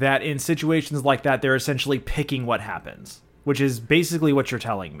that in situations like that, they're essentially picking what happens, which is basically what you're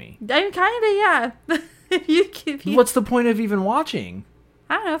telling me. I'm kind of, yeah. if you, what's the point of even watching?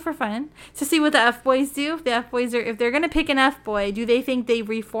 I don't know, for fun. To see what the F-boys do. If the F-boys if they're going to pick an F-boy, do they think they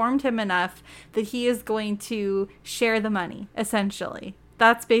reformed him enough that he is going to share the money, essentially?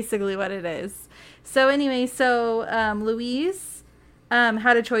 That's basically what it is. So anyway, Louise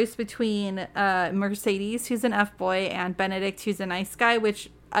had a choice between Mercedes, who's an F-boy, and Benedict, who's a nice guy, which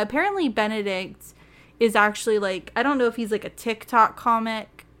apparently Benedict is actually like, I don't know if he's like a TikTok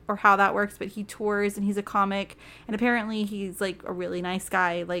comic or how that works, but he tours and he's a comic, and apparently he's like a really nice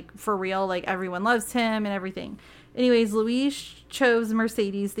guy, like for real, like everyone loves him and everything. Anyways, Louise chose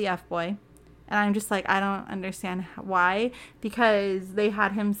Mercedes, the F-boy. And I'm just like, I don't understand why, because they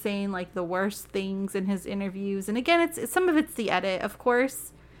had him saying like the worst things in his interviews. And again, it's some of it's the edit, of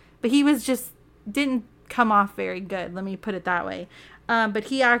course, but he was just didn't come off very good. Let me put it that way. But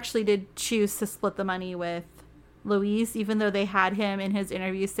he actually did choose to split the money with Louise, even though they had him in his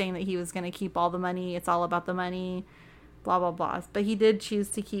interview saying that he was going to keep all the money. It's all about the money, blah, blah, blah. But he did choose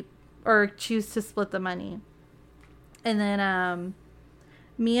to split the money. And then,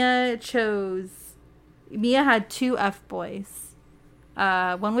 Mia had two F-boys.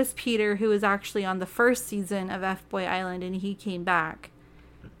 One was Peter, who was actually on the first season of F-Boy Island, and he came back.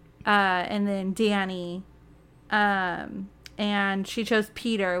 And then Danny, and she chose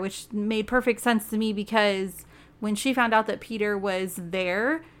Peter, which made perfect sense to me because when she found out that Peter was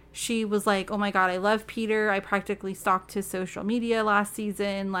there, she was like, oh my God, I love Peter. I practically stalked his social media last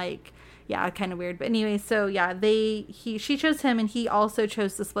season. Like, yeah, kind of weird. But anyway, so yeah, she chose him, and he also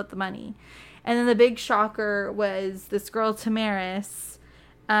chose to split the money. And then the big shocker was this girl, Tamaris.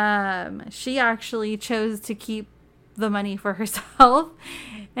 She actually chose to keep the money for herself.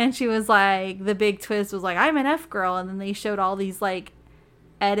 And she was like, the big twist was like, I'm an F-girl. And then they showed all these like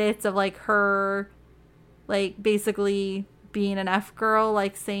edits of like her, like basically being an F-girl,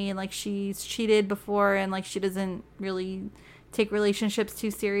 like saying like she's cheated before and like she doesn't really take relationships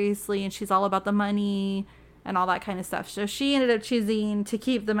too seriously, and she's all about the money and all that kind of stuff. So she ended up choosing to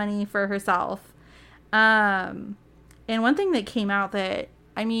keep the money for herself. And one thing that came out that,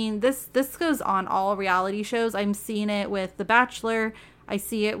 I mean, this goes on all reality shows. I'm seeing it with The Bachelor. I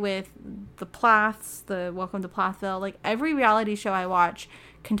see it with the Plaths, the Welcome to Plathville. Like every reality show I watch,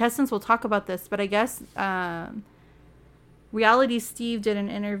 contestants will talk about this, but I guess Reality Steve did an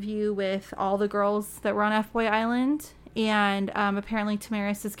interview with all the girls that were on F-Boy Island. And apparently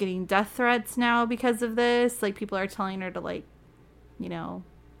Tamaris is getting death threats now because of this. Like, people are telling her to, like, you know,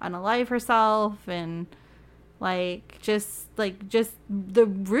 unalive herself and like just the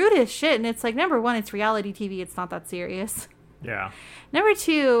rudest shit. And it's like, number one, it's reality TV. It's not that serious. Yeah. Number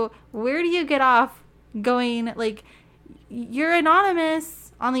two, where do you get off going, like, you're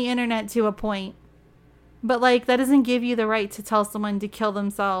anonymous on the internet to a point, but like that doesn't give you the right to tell someone to kill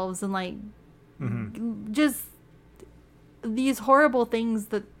themselves and like just these horrible things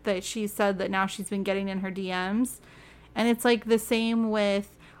that she said that now she's been getting in her DMs. And it's like the same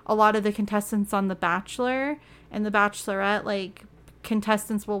with a lot of the contestants on The Bachelor and The Bachelorette. Like,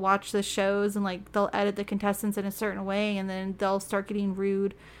 contestants will watch the shows and like they'll edit the contestants in a certain way, and then they'll start getting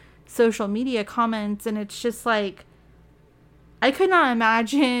rude social media comments. And it's just like, I could not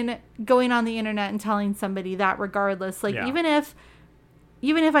imagine going on the internet and telling somebody that, regardless. Like, even if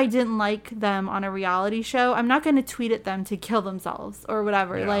I didn't like them on a reality show, I'm not going to tweet at them to kill themselves or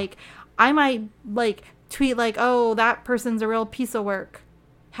whatever. Yeah. Like, I might like tweet like, oh, that person's a real piece of work,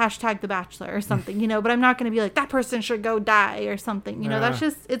 #The Bachelor or something, you know, but I'm not going to be like, that person should go die or something, you know. That's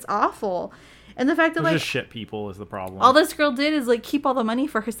just, it's awful. And the fact that like, just shit people is the problem. All this girl did is like keep all the money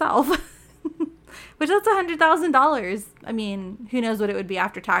for herself. Which, that's $100,000. I mean, who knows what it would be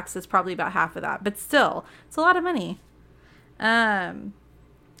after taxes? Probably about half of that, but still, it's a lot of money. Other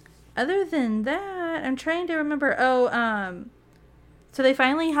than that, I'm trying to remember. So they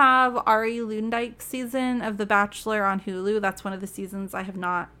finally have Ari Lundyk's season of The Bachelor on Hulu. That's one of the seasons I have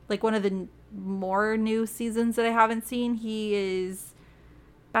not, like, one of the more new seasons that I haven't seen. He is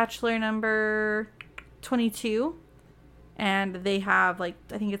Bachelor number 22, and they have, like,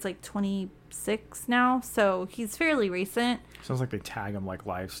 I think it's like 26 now, so he's fairly recent. Sounds like they tag him like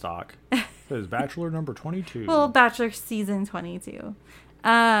livestock. It says Bachelor number 22. Well, Bachelor season 22.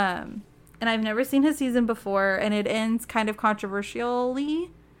 And I've never seen his season before, and it ends kind of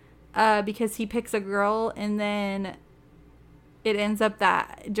controversially because he picks a girl, and then it ends up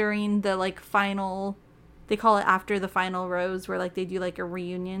that during the like final, they call it after the final rose, where like they do like a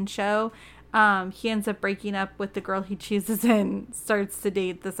reunion show, he ends up breaking up with the girl he chooses and starts to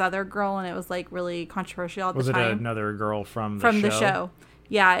date this other girl, and it was like really controversial at the time. Was it another girl from the show?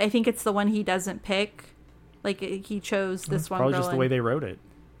 Yeah, I think it's the one he doesn't pick. Like, he chose this one girl. Probably just the way they wrote it.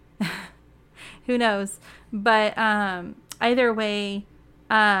 Who knows? But either way,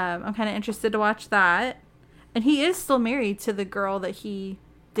 I'm kind of interested to watch that. And he is still married to the girl that he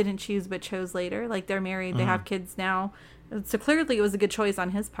didn't choose but chose later. Like, they're married. They have kids now. So clearly it was a good choice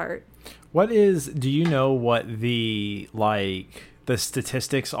on his part. Do you know what the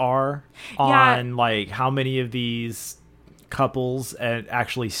statistics are on like how many of these couples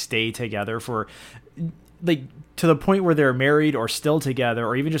actually stay together for, like, to the point where they're married or still together,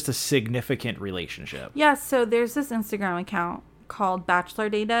 or even just a significant relationship? Yeah, so there's this Instagram account called Bachelor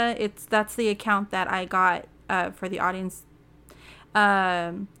Data. That's the account that I got for the audience.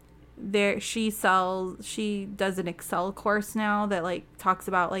 She does an Excel course now that like talks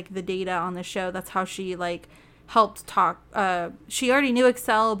about like the data on the show. That's how she like helped talk. She already knew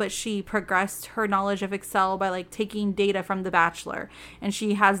Excel, but she progressed her knowledge of Excel by like taking data from The Bachelor. And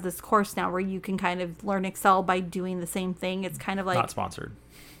she has this course now where you can kind of learn Excel by doing the same thing. It's kind of like, not sponsored.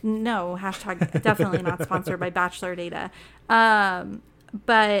 No, definitely not sponsored by Bachelor Data.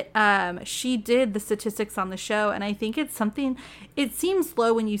 But she did the statistics on the show, and I think it's something, it seems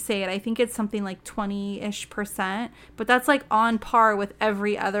low when you say it. I think it's something like 20-ish%, but that's like on par with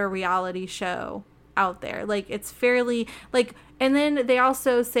every other reality show out there. Like, it's fairly like, and then they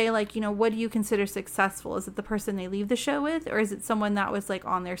also say like, you know, what do you consider successful? Is it the person they leave the show with, or is it someone that was like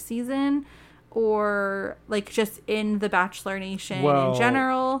on their season, or like just in the Bachelor Nation in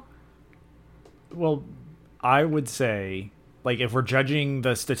general? Well, I would say, like, if we're judging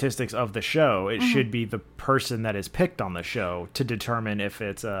the statistics of the show, it should be the person that is picked on the show to determine if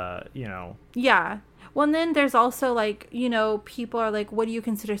it's you know. Yeah. Well, and then there's also, like, you know, people are like, what do you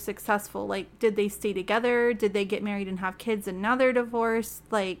consider successful? Like, did they stay together? Did they get married and have kids and now they're divorced?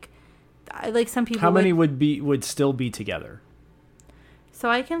 Like some people. How many would still be together? So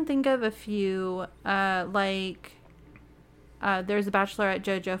I can think of a few. There's a Bachelorette,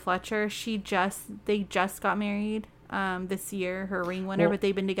 JoJo Fletcher. They just got married this year, her ring winner, but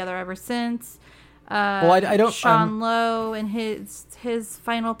they've been together ever since. I don't. Sean Lowe and his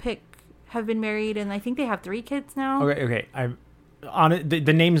final pick have been married, and I think they have 3 kids now. Okay. I'm on it.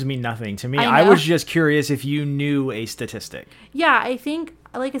 The names mean nothing to me. I was just curious if you knew a statistic. Yeah, I think,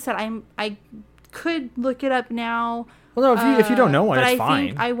 like I said, I could look it up now. Well, no, if you don't know one, it's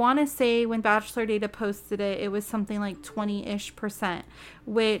fine. I want to say when Bachelor Data posted it, it was something like 20-ish%,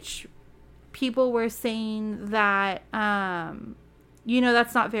 which people were saying that, you know,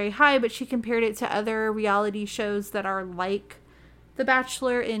 that's not very high, but she compared it to other reality shows that are like The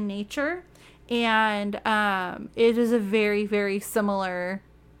Bachelor in nature, and it is a very, very similar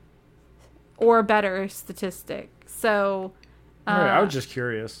or better statistic. So I was just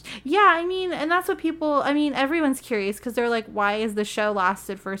curious. Yeah, I mean, and that's what people, I mean, everyone's curious because they're like, why has the show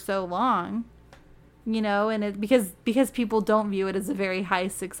lasted for so long? You know, and it because people don't view it as a very high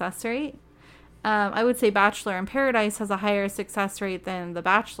success rate. I would say Bachelor in Paradise has a higher success rate than The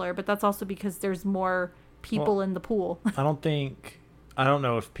Bachelor, but that's also because there's more people in the pool. I don't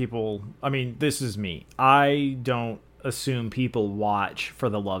know if people, I mean, this is me. I don't assume people watch for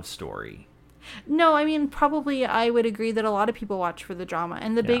the love story. No, I mean, probably I would agree that a lot of people watch for the drama.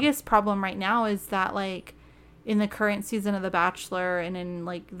 And the biggest problem right now is that, like, in the current season of The Bachelor and in,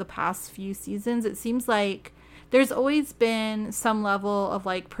 like, the past few seasons, it seems like there's always been some level of,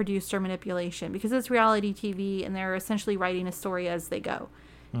 like, producer manipulation because it's reality TV and they're essentially writing a story as they go,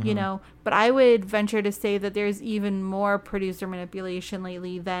 you know? But I would venture to say that there's even more producer manipulation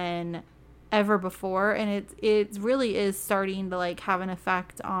lately than ever before, and it really is starting to, like, have an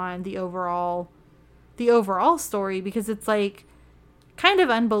effect on the overall story because it's, like, kind of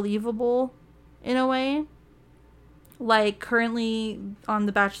unbelievable in a way. Like, currently on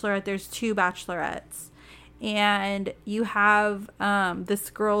The Bachelorette, there's 2 bachelorettes. And you have this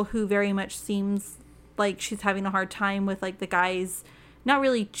girl who very much seems like she's having a hard time with, like, the guys not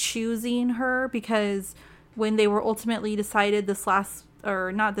really choosing her because when they were ultimately decided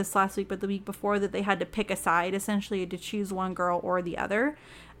not this last week, but the week before, that they had to pick a side, essentially to choose one girl or the other,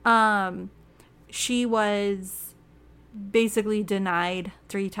 she was basically denied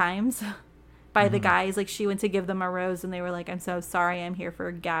 3 times by the guys. Like, she went to give them a rose and they were like, I'm so sorry, I'm here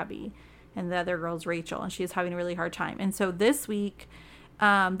for Gabby, and the other girl's Rachel, and she was having a really hard time. And so this week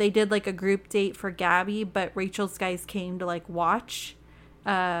they did, like, a group date for Gabby, but Rachel's guys came to, like, watch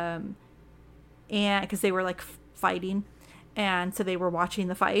and because they were, like, fighting, and so they were watching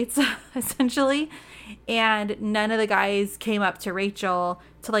the fights essentially, and none of the guys came up to Rachel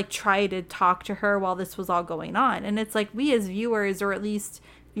to, like, try to talk to her while this was all going on. And it's like, we as viewers, or at least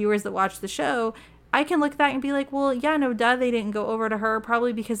viewers that watch the show, I can look at that and be like, well, yeah, no, duh, they didn't go over to her,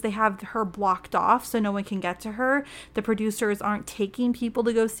 probably because they have her blocked off so no one can get to her. The producers aren't taking people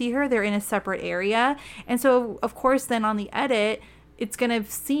to go see her. They're in a separate area. And so, of course, then on the edit, it's going to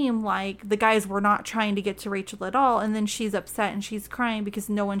seem like the guys were not trying to get to Rachel at all. And then she's upset and she's crying because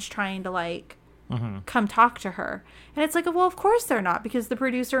no one's trying to, like, come talk to her. And it's like, well, of course they're not, because the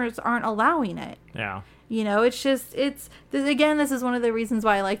producers aren't allowing it. Yeah. You know, it's just, again, this is one of the reasons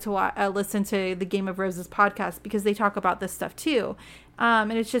why I like to listen to the Game of Roses podcast, because they talk about this stuff too.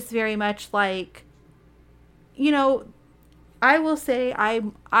 And it's just very much like, you know, I will say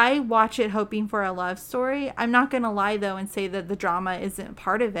I watch it hoping for a love story. I'm not going to lie, though, and say that the drama isn't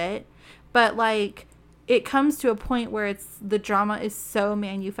part of it. But, like, it comes to a point where the drama is so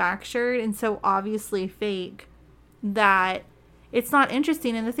manufactured and so obviously fake that it's not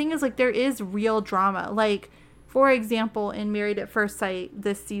interesting. And the thing is, like, there is real drama. Like, for example, in Married at First Sight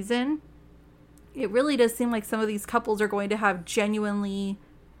this season, it really does seem like some of these couples are going to have genuinely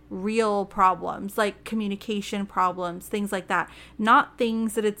real problems, like communication problems, things like that. Not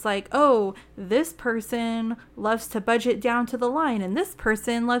things that it's like, oh, this person loves to budget down to the line and this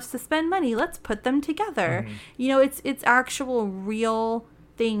person loves to spend money, let's put them together. You know, it's actual real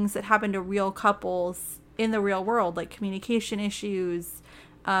things that happen to real couples in the real world, like communication issues.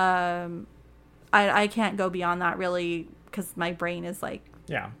 I can't go beyond that really because my brain is like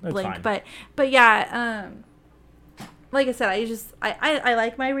blank. Fine. But yeah, like I said, I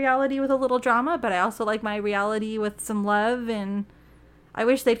like my reality with a little drama, but I also like my reality with some love, and I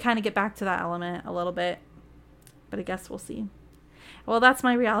wish they'd kind of get back to that element a little bit. But I guess we'll see. Well, that's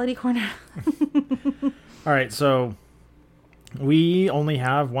my reality corner. All right, so we only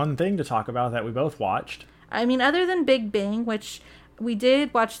have one thing to talk about that we both watched. I mean, other than Big Bang, which we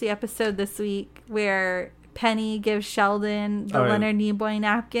did watch the episode this week where Penny gives Sheldon the Leonard Nimoy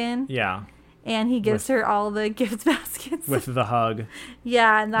napkin. Yeah. And he gives her all the gift baskets. With the hug.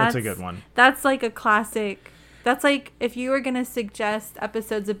 Yeah, and that's a good one. That's like a classic. That's like, if you were going to suggest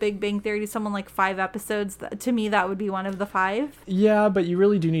episodes of Big Bang Theory to someone, like 5 episodes, to me that would be one of the 5. Yeah, but you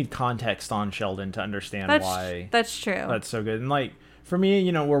really do need context on Sheldon to understand why. That's true. That's so good. And like, for me,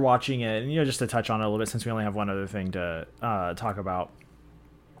 you know, we're watching it, and, you know, just to touch on it a little bit, since we only have one other thing to talk about.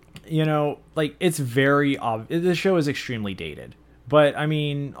 You know, like, it's very obvious. The show is extremely dated. But, I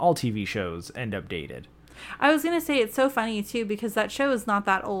mean, all TV shows end up dated. I was going to say, it's so funny, too, because that show is not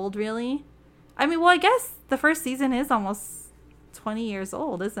that old, really. I mean, well, I guess the first season is almost 20 years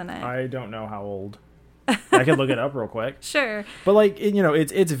old, isn't it? I don't know how old. I could look it up real quick. Sure. But, like, you know,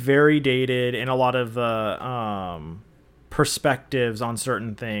 it's very dated, and a lot of the perspectives on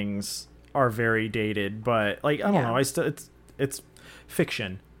certain things are very dated, but like, I don't know. It's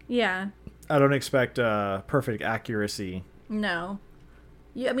fiction. Yeah. I don't expect perfect accuracy. No.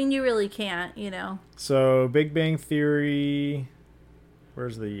 I mean, you really can't, So Big Bang Theory,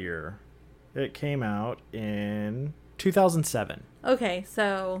 where's the year? It came out in 2007. Okay,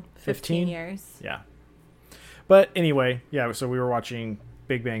 so 15 years. Yeah. But anyway, yeah, so we were watching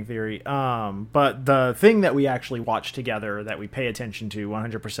Big Bang Theory. But the thing that we actually watched together that we pay attention to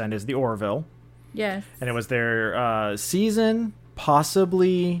 100% is the Orville. Yes. And it was their season,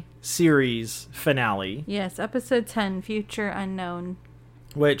 possibly series finale. Yes, episode 10, Future Unknown.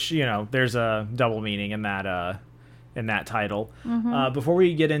 Which, there's a double meaning in that title. Mm-hmm. Before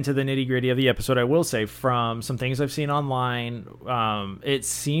we get into the nitty-gritty of the episode, I will say from some things I've seen online, it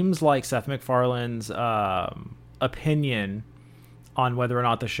seems like Seth MacFarlane's opinion on whether or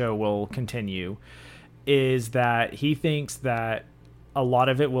not the show will continue is that he thinks that a lot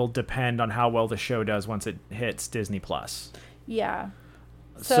of it will depend on how well the show does once it hits Disney+. Yeah.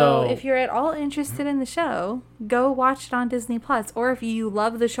 So if you're at all interested in the show, go watch it on Disney+. Or if you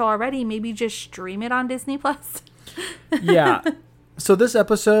love the show already, maybe just stream it on Disney+. Yeah. So this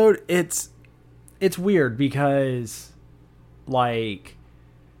episode, it's weird because, like,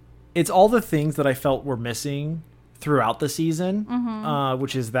 it's all the things that I felt were missing throughout the season,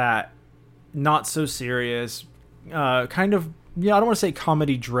 which is that not so serious, kind of, I don't want to say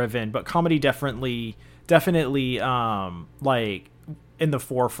comedy driven, but comedy definitely, like, in the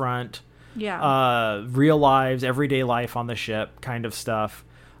forefront. Yeah. Real lives, everyday life on the ship kind of stuff.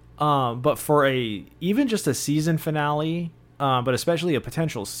 But for even just a season finale, but especially a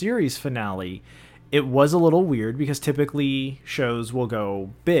potential series finale, it was a little weird because typically shows will go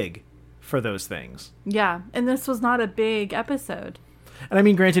big for those things. Yeah. And this was not a big episode. And I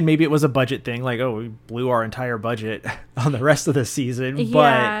mean, granted, maybe it was a budget thing, like, we blew our entire budget on the rest of the season.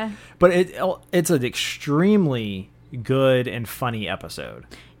 Yeah. But it's an extremely good and funny episode.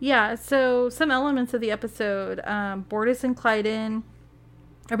 Yeah, so some elements of the episode, Bortus and Clyden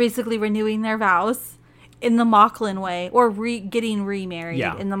are basically renewing their vows in the Mocklin way, or getting remarried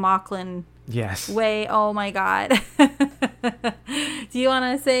in the Mocklin way. Oh my god. Do you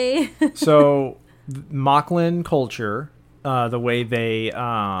want to say? So Mocklin culture, the way they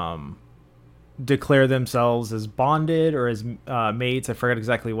declare themselves as bonded or as mates, I forget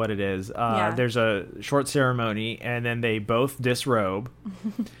exactly what it is. There's a short ceremony, and then they both disrobe.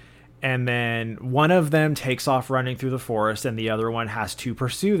 And then one of them takes off running through the forest, and the other one has to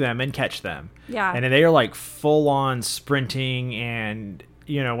pursue them and catch them. Yeah. And they are like full on sprinting, and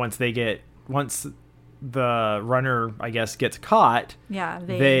once the runner, I guess, gets caught,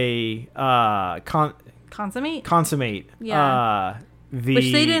 they consummate. Yeah.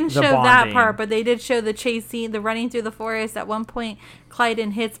 Which they didn't show that part, but they did show the chase scene, the running through the forest. At one point,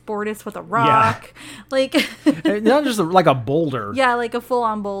 Clyden hits Bortus with a rock. Yeah. Like, not just like a boulder. Yeah, like a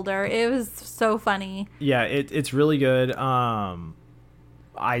full-on boulder. It was so funny. Yeah, it's really good.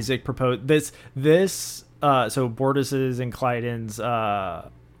 Isaac proposed this. So Bortus's and Clyden's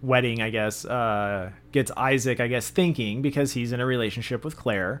wedding, I guess, gets Isaac, I guess, thinking, because he's in a relationship with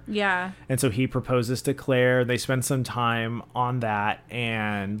Claire. Yeah. And so he proposes to Claire. They spend some time on that,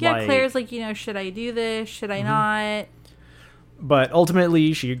 and Claire's like, should I do this? Should I not? But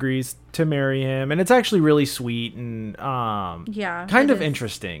ultimately, she agrees to marry him, and it's actually really sweet and kind of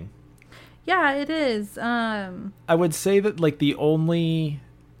interesting. Yeah, it is. I would say that, like, the only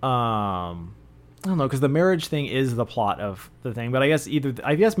I don't know, because the marriage thing is the plot of the thing, but I guess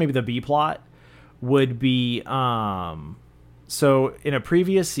maybe the B plot would be so in a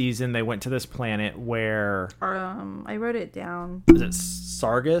previous season they went to this planet where I wrote it down. Is it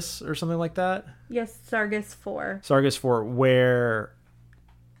Sargus or something like that? Yes, Sargus 4. Sargus 4, where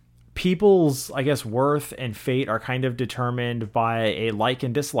people's, I guess, worth and fate are kind of determined by a like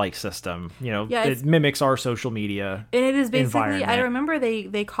and dislike system. It mimics our social media. And it is basically, I remember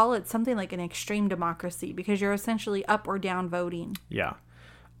they call it something like an extreme democracy, because you're essentially up or down voting. Yeah.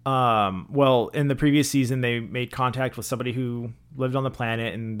 Well, in the previous season, they made contact with somebody who lived on the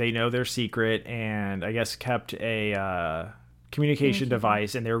planet, and they know their secret, and I guess kept a communication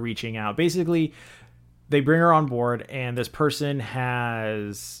device, and they're reaching out. Basically, they bring her on board, and this person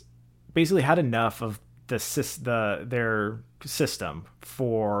has basically had enough of their system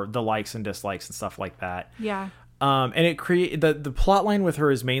for the likes and dislikes and stuff like that. Yeah. And it the plot line with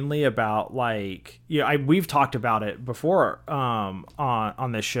her is mainly about, like, we've talked about it before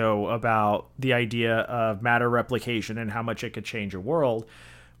on this show about the idea of matter replication and how much it could change a world,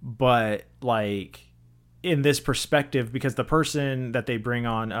 but, like, in this perspective, because the person that they bring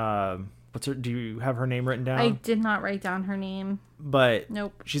on, what's her? Do you have her name written down? I did not write down her name. But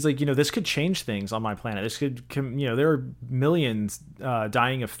nope. She's like, this could change things on my planet. This could, there are millions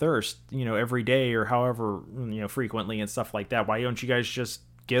dying of thirst, every day or however, frequently and stuff like that. Why don't you guys just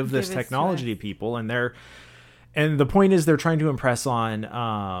give this technology to people? And the point is they're trying to impress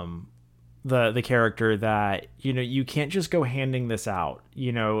on the character that, you can't just go handing this out,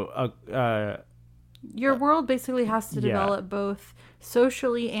 your world basically has to develop both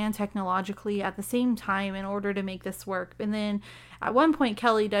socially and technologically at the same time in order to make this work. And then at one point,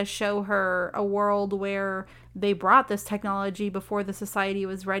 Kelly does show her a world where they brought this technology before the society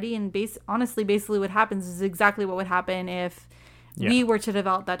was ready. And honestly, basically what happens is exactly what would happen if we were to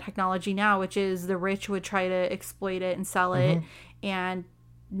develop that technology now, which is the rich would try to exploit it and sell it and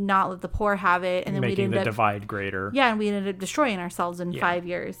not let the poor have it, and then we'd end up divide greater. Yeah, and we ended up destroying ourselves in 5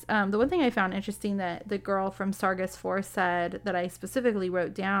 years. The one thing I found interesting that the girl from Sargus 4 said that I specifically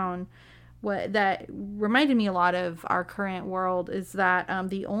wrote down, what that reminded me a lot of our current world, is that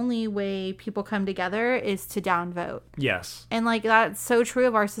the only way people come together is to downvote. Yes, and like that's so true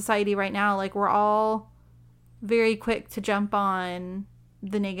of our society right now. Like we're all very quick to jump on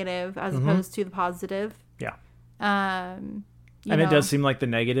the negative as opposed to the positive. Yeah. And it does seem like the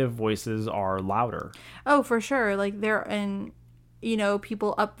negative voices are louder. Oh, for sure. Like people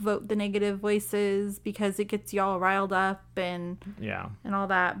upvote the negative voices because it gets y'all riled up and all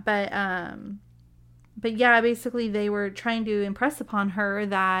that. But yeah, basically they were trying to impress upon her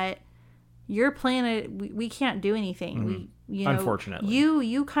that your planet, we can't do anything. Unfortunately,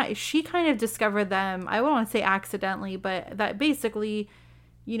 she kind of discovered them. I won't want to say accidentally, but that basically,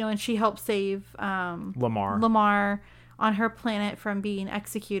 and she helped save Lamar on her planet from being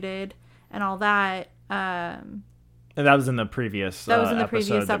executed and all that. And that was in the previous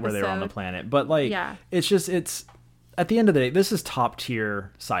episode where they were on the planet. But it's at the end of the day, this is top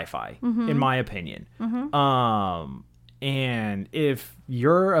tier sci-fi in my opinion. And if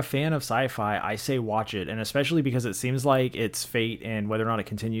you're a fan of sci-fi, I say watch it, and especially because it seems like its fate and whether or not it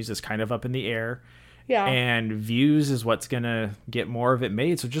continues is kind of up in the air. Yeah. And views is what's going to get more of it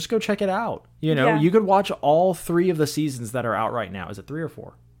made. So just go check it out. You could watch all 3 of the seasons that are out right now. Is it 3 or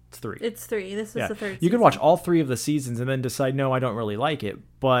 4? It's 3. It's 3. This is the 3rd You could watch all 3 of the seasons and then decide, no, I don't really like it.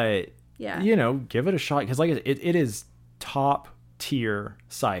 But, give it a shot. Because it is top tier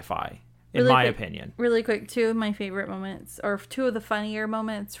sci-fi, in my opinion. Really quick, 2 of my favorite moments, or 2 of the funnier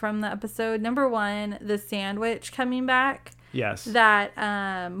moments from the episode. Number 1, the sandwich coming back. Yes. That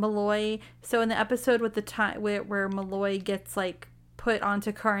Malloy. So in the episode with the time where Malloy gets put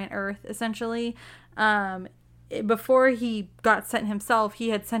onto current Earth, essentially, before he got sent himself, he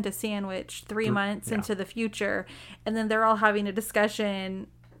had sent a sandwich 3 months into the future, and then they're all having a discussion,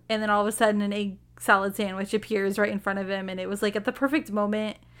 and then all of a sudden an egg salad sandwich appears right in front of him, and it was at the perfect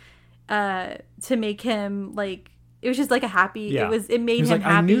moment to make him it was just a happy. Yeah. It made him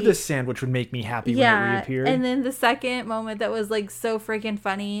happy. I knew this sandwich would make me happy when it reappeared. And then the second moment that was so freaking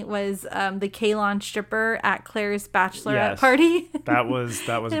funny was the Kalon stripper at Claire's bachelorette party. That was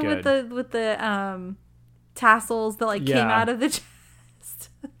and good. With the tassels that came out of the chest.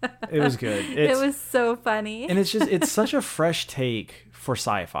 It was good. It was so funny. And it's such a fresh take for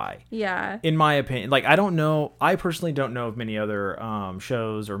sci-fi. Yeah. In my opinion. I personally don't know of many other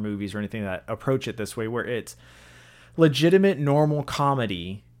shows or movies or anything that approach it this way, where it's legitimate normal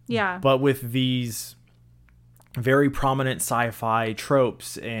comedy, but with these very prominent sci-fi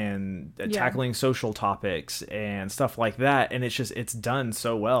tropes and tackling social topics and stuff like that, and it's done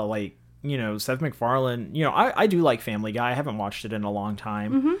so well. Seth MacFarlane, I do like Family Guy. I haven't watched it in a long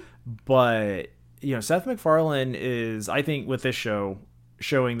time, but Seth MacFarlane is, I think, with this show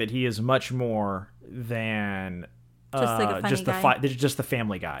showing that he is much more than just the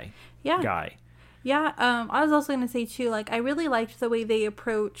Family Guy guy. Yeah, I was also going to say, too, I really liked the way they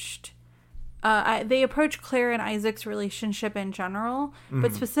approached Claire and Isaac's relationship in general,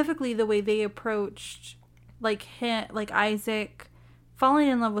 but specifically the way they approached, Isaac falling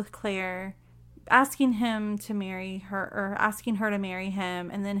in love with Claire, asking him to marry her, or asking her to marry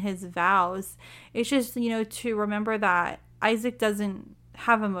him, and then his vows. It's just, to remember that Isaac doesn't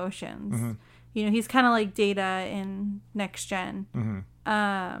have emotions. He's kind of like Data in Next Gen.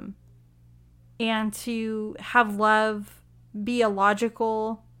 And to have love be a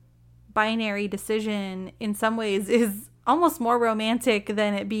logical binary decision in some ways is almost more romantic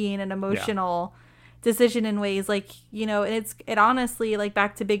than it being an emotional decision in ways. And it honestly,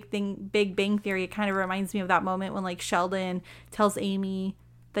 back to Big Bang Theory, it kind of reminds me of that moment when Sheldon tells Amy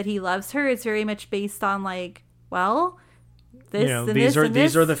that he loves her. It's very much based on these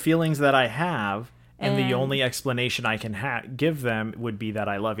are the feelings that I have. And the only explanation I can give them would be that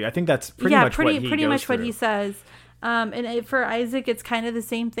I love you. I think that's pretty much what he goes through. What he says. For Isaac, it's kind of the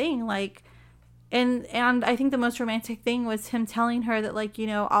same thing. Like, and I think the most romantic thing was him telling her that, like, you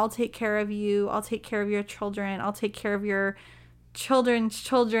know, I'll take care of you. I'll take care of your children. I'll take care of your children's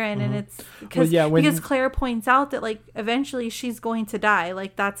children. And it's because Claire points out that, like, eventually she's going to die.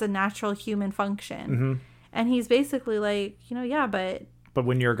 Like, that's a natural human function. And he's basically like, you know, yeah, but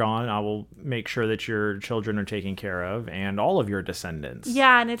when you're gone, I will make sure that your children are taken care of and all of your descendants.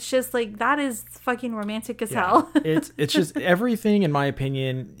 Yeah, and it's just like, that is fucking romantic as hell. It's just everything, in my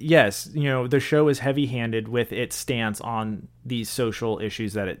opinion. Yes, you know, the show is heavy-handed with its stance on these social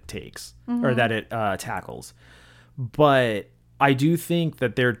issues that it takes or that it tackles. But I do think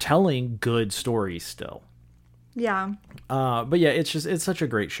that they're telling good stories still. Yeah. But yeah, it's such a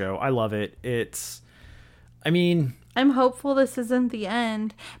great show. I love it. I'm hopeful this isn't the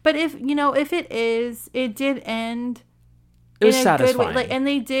end, but if it is, it did end. It was satisfying. Good way. Like, and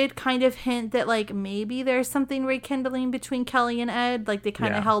they did kind of hint that, like, maybe there's something rekindling between Kelly and Ed. Like, they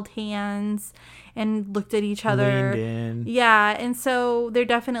kind of held hands and looked at each other. Leaned in. Yeah, and so there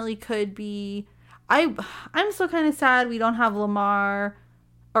definitely could be. I'm still kind of sad we don't have Lamar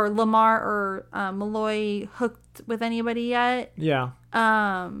or Malloy hooked with anybody yet. Yeah.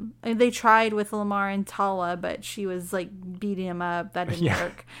 They tried with Lamar and Tala, but she was like beating him up. That didn't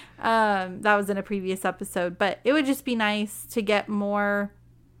work. That was in a previous episode, but it would just be nice to get more.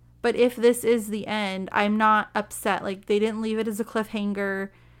 But if this is the end, I'm not upset. Like, they didn't leave it as a cliffhanger.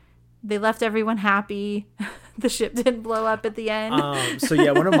 They left everyone happy. The ship didn't blow up at the end. So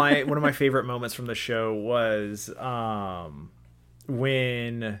yeah, one of my favorite moments from the show was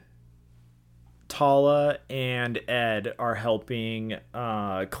when Tala and Ed are helping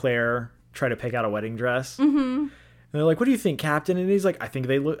Claire try to pick out a wedding dress. Mm-hmm. And they're like, "What do you think, Captain?" And he's like, I think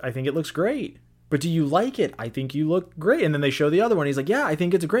it looks great. But do you like it? I think you look great." And then they show the other one. He's like, "Yeah, I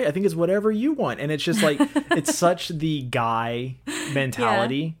think it's great. I think it's whatever you want." And it's just like, it's such the guy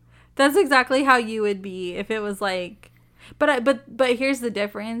mentality. Yeah. That's exactly how you would be if it was like, but here's the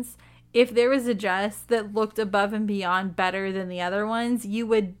difference. If there was a dress that looked above and beyond better than the other ones, you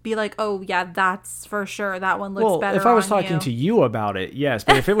would be like, "Oh yeah, that's for sure. That one looks better." If I was talking to you about it, yes.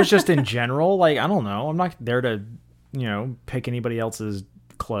 But if it was just in general, like, I don't know. I'm not there to, you know, pick anybody else's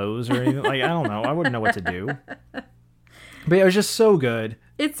clothes or anything. Like, I don't know. I wouldn't know what to do. But it was just so good.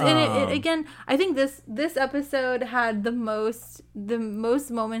 It's again. I think this episode had the most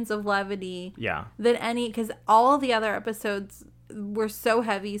moments of levity. Yeah. Than any, because all the other episodes were so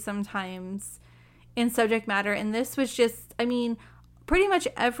heavy sometimes in subject matter, and this was just, I mean, pretty much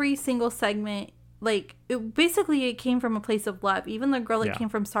every single segment, like, it came from a place of love. Even the girl that came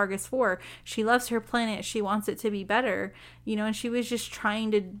from Sargas 4, she loves her planet, she wants it to be better, you know, and she was just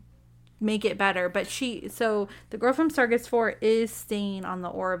trying to make it better. But so the girl from Sargas 4 is staying on the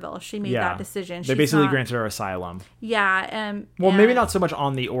Oroville. She made that decision. They basically granted her asylum. Yeah. Well, maybe not so much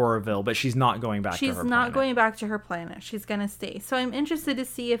on the Oroville, but she's not going back to her planet. She's not going back to her planet. She's going to stay. So I'm interested to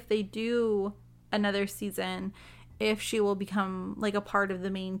see if they do another season, if she will become like a part of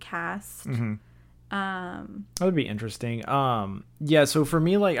the main cast. Mm-hmm. That would be interesting. Yeah, so for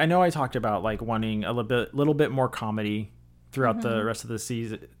me, like, I know I talked about like wanting a little bit more comedy throughout the rest of the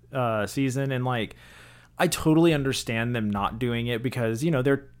season, and like, I totally understand them not doing it because, you know,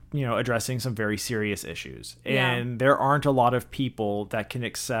 they're, you know, addressing some very serious issues, and there aren't a lot of people that can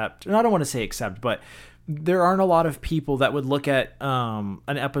accept, and I don't want to say accept, but there aren't a lot of people that would look at an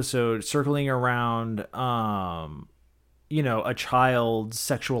episode circling around you know, a child's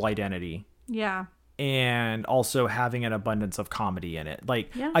sexual identity, and also having an abundance of comedy in it.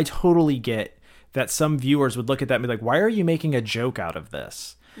 Like, I totally get that some viewers would look at that and be like, "Why are you making a joke out of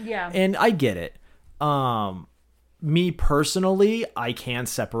this?" Yeah. And I get it. Me personally, I can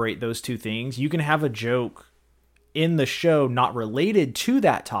separate those two things. You can have a joke in the show not related to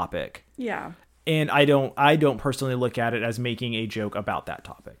that topic. Yeah. And I don't personally look at it as making a joke about that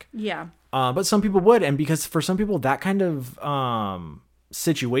topic. Yeah. But some people would, and because for some people that kind of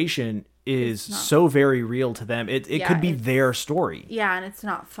situation is so very real to them. It could be their story. Yeah, and it's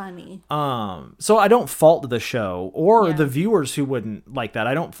not funny. So I don't fault the show or the viewers who wouldn't like that.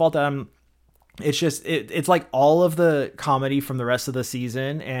 I don't fault them. It's just it's like all of the comedy from the rest of the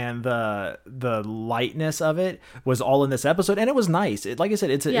season and the lightness of it was all in this episode, and it was nice. Like I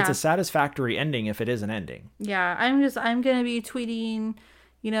said, it's a satisfactory ending if it is an ending. Yeah, I'm gonna be tweeting,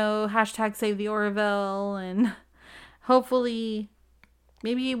 you know, #SaveTheOroville, and hopefully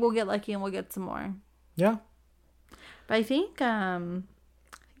maybe we'll get lucky and we'll get some more. Yeah. But I think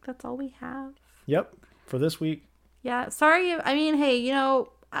that's all we have. Yep. For this week. Yeah. Sorry. I mean, hey, you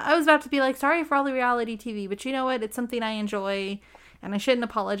know, I was about to be like, sorry for all the reality TV, but you know what? It's something I enjoy, and I shouldn't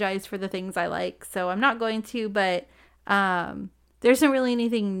apologize for the things I like. So I'm not going to, but there isn't really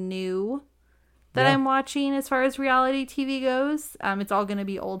anything new that I'm watching as far as reality TV goes. It's all going to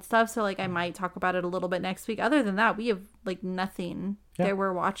be old stuff. So like I might talk about it a little bit next week. Other than that, we have like nothing that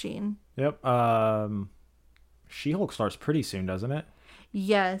we're watching. Yep. She-Hulk starts pretty soon, doesn't it?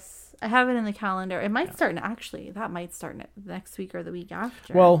 Yes. I have it in the calendar. It might start that might start next week or the week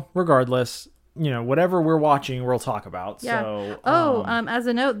after. Well, regardless, whatever we're watching, we'll talk about. Yeah. So, as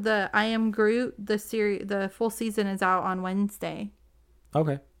a note, the I Am Groot, the full season is out on Wednesday.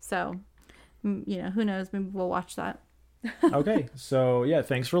 Okay. So, who knows? Maybe we'll watch that. Okay. So, yeah,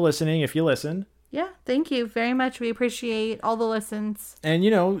 thanks for listening. If you listened. Yeah, thank you very much. We appreciate all the listens. And,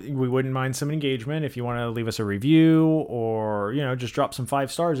 we wouldn't mind some engagement if you want to leave us a review or, just drop some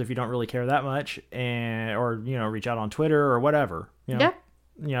 5 stars if you don't really care that much, or reach out on Twitter or whatever. Yeah.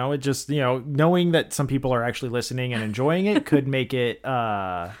 It just, knowing that some people are actually listening and enjoying it could make it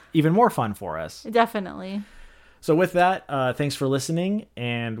even more fun for us. Definitely. So with that, thanks for listening,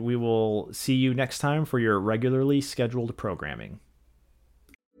 and we will see you next time for your regularly scheduled programming.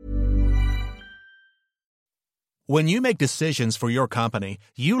 When you make decisions for your company,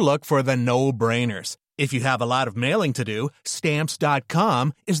 you look for the no-brainers. If you have a lot of mailing to do,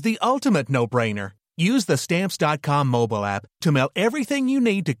 Stamps.com is the ultimate no-brainer. Use the Stamps.com mobile app to mail everything you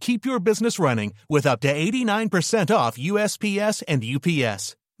need to keep your business running with up to 89% off USPS and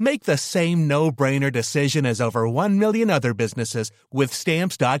UPS. Make the same no-brainer decision as over 1 million other businesses with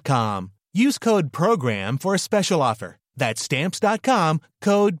Stamps.com. Use code PROGRAM for a special offer. That's Stamps.com,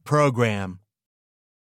 code PROGRAM.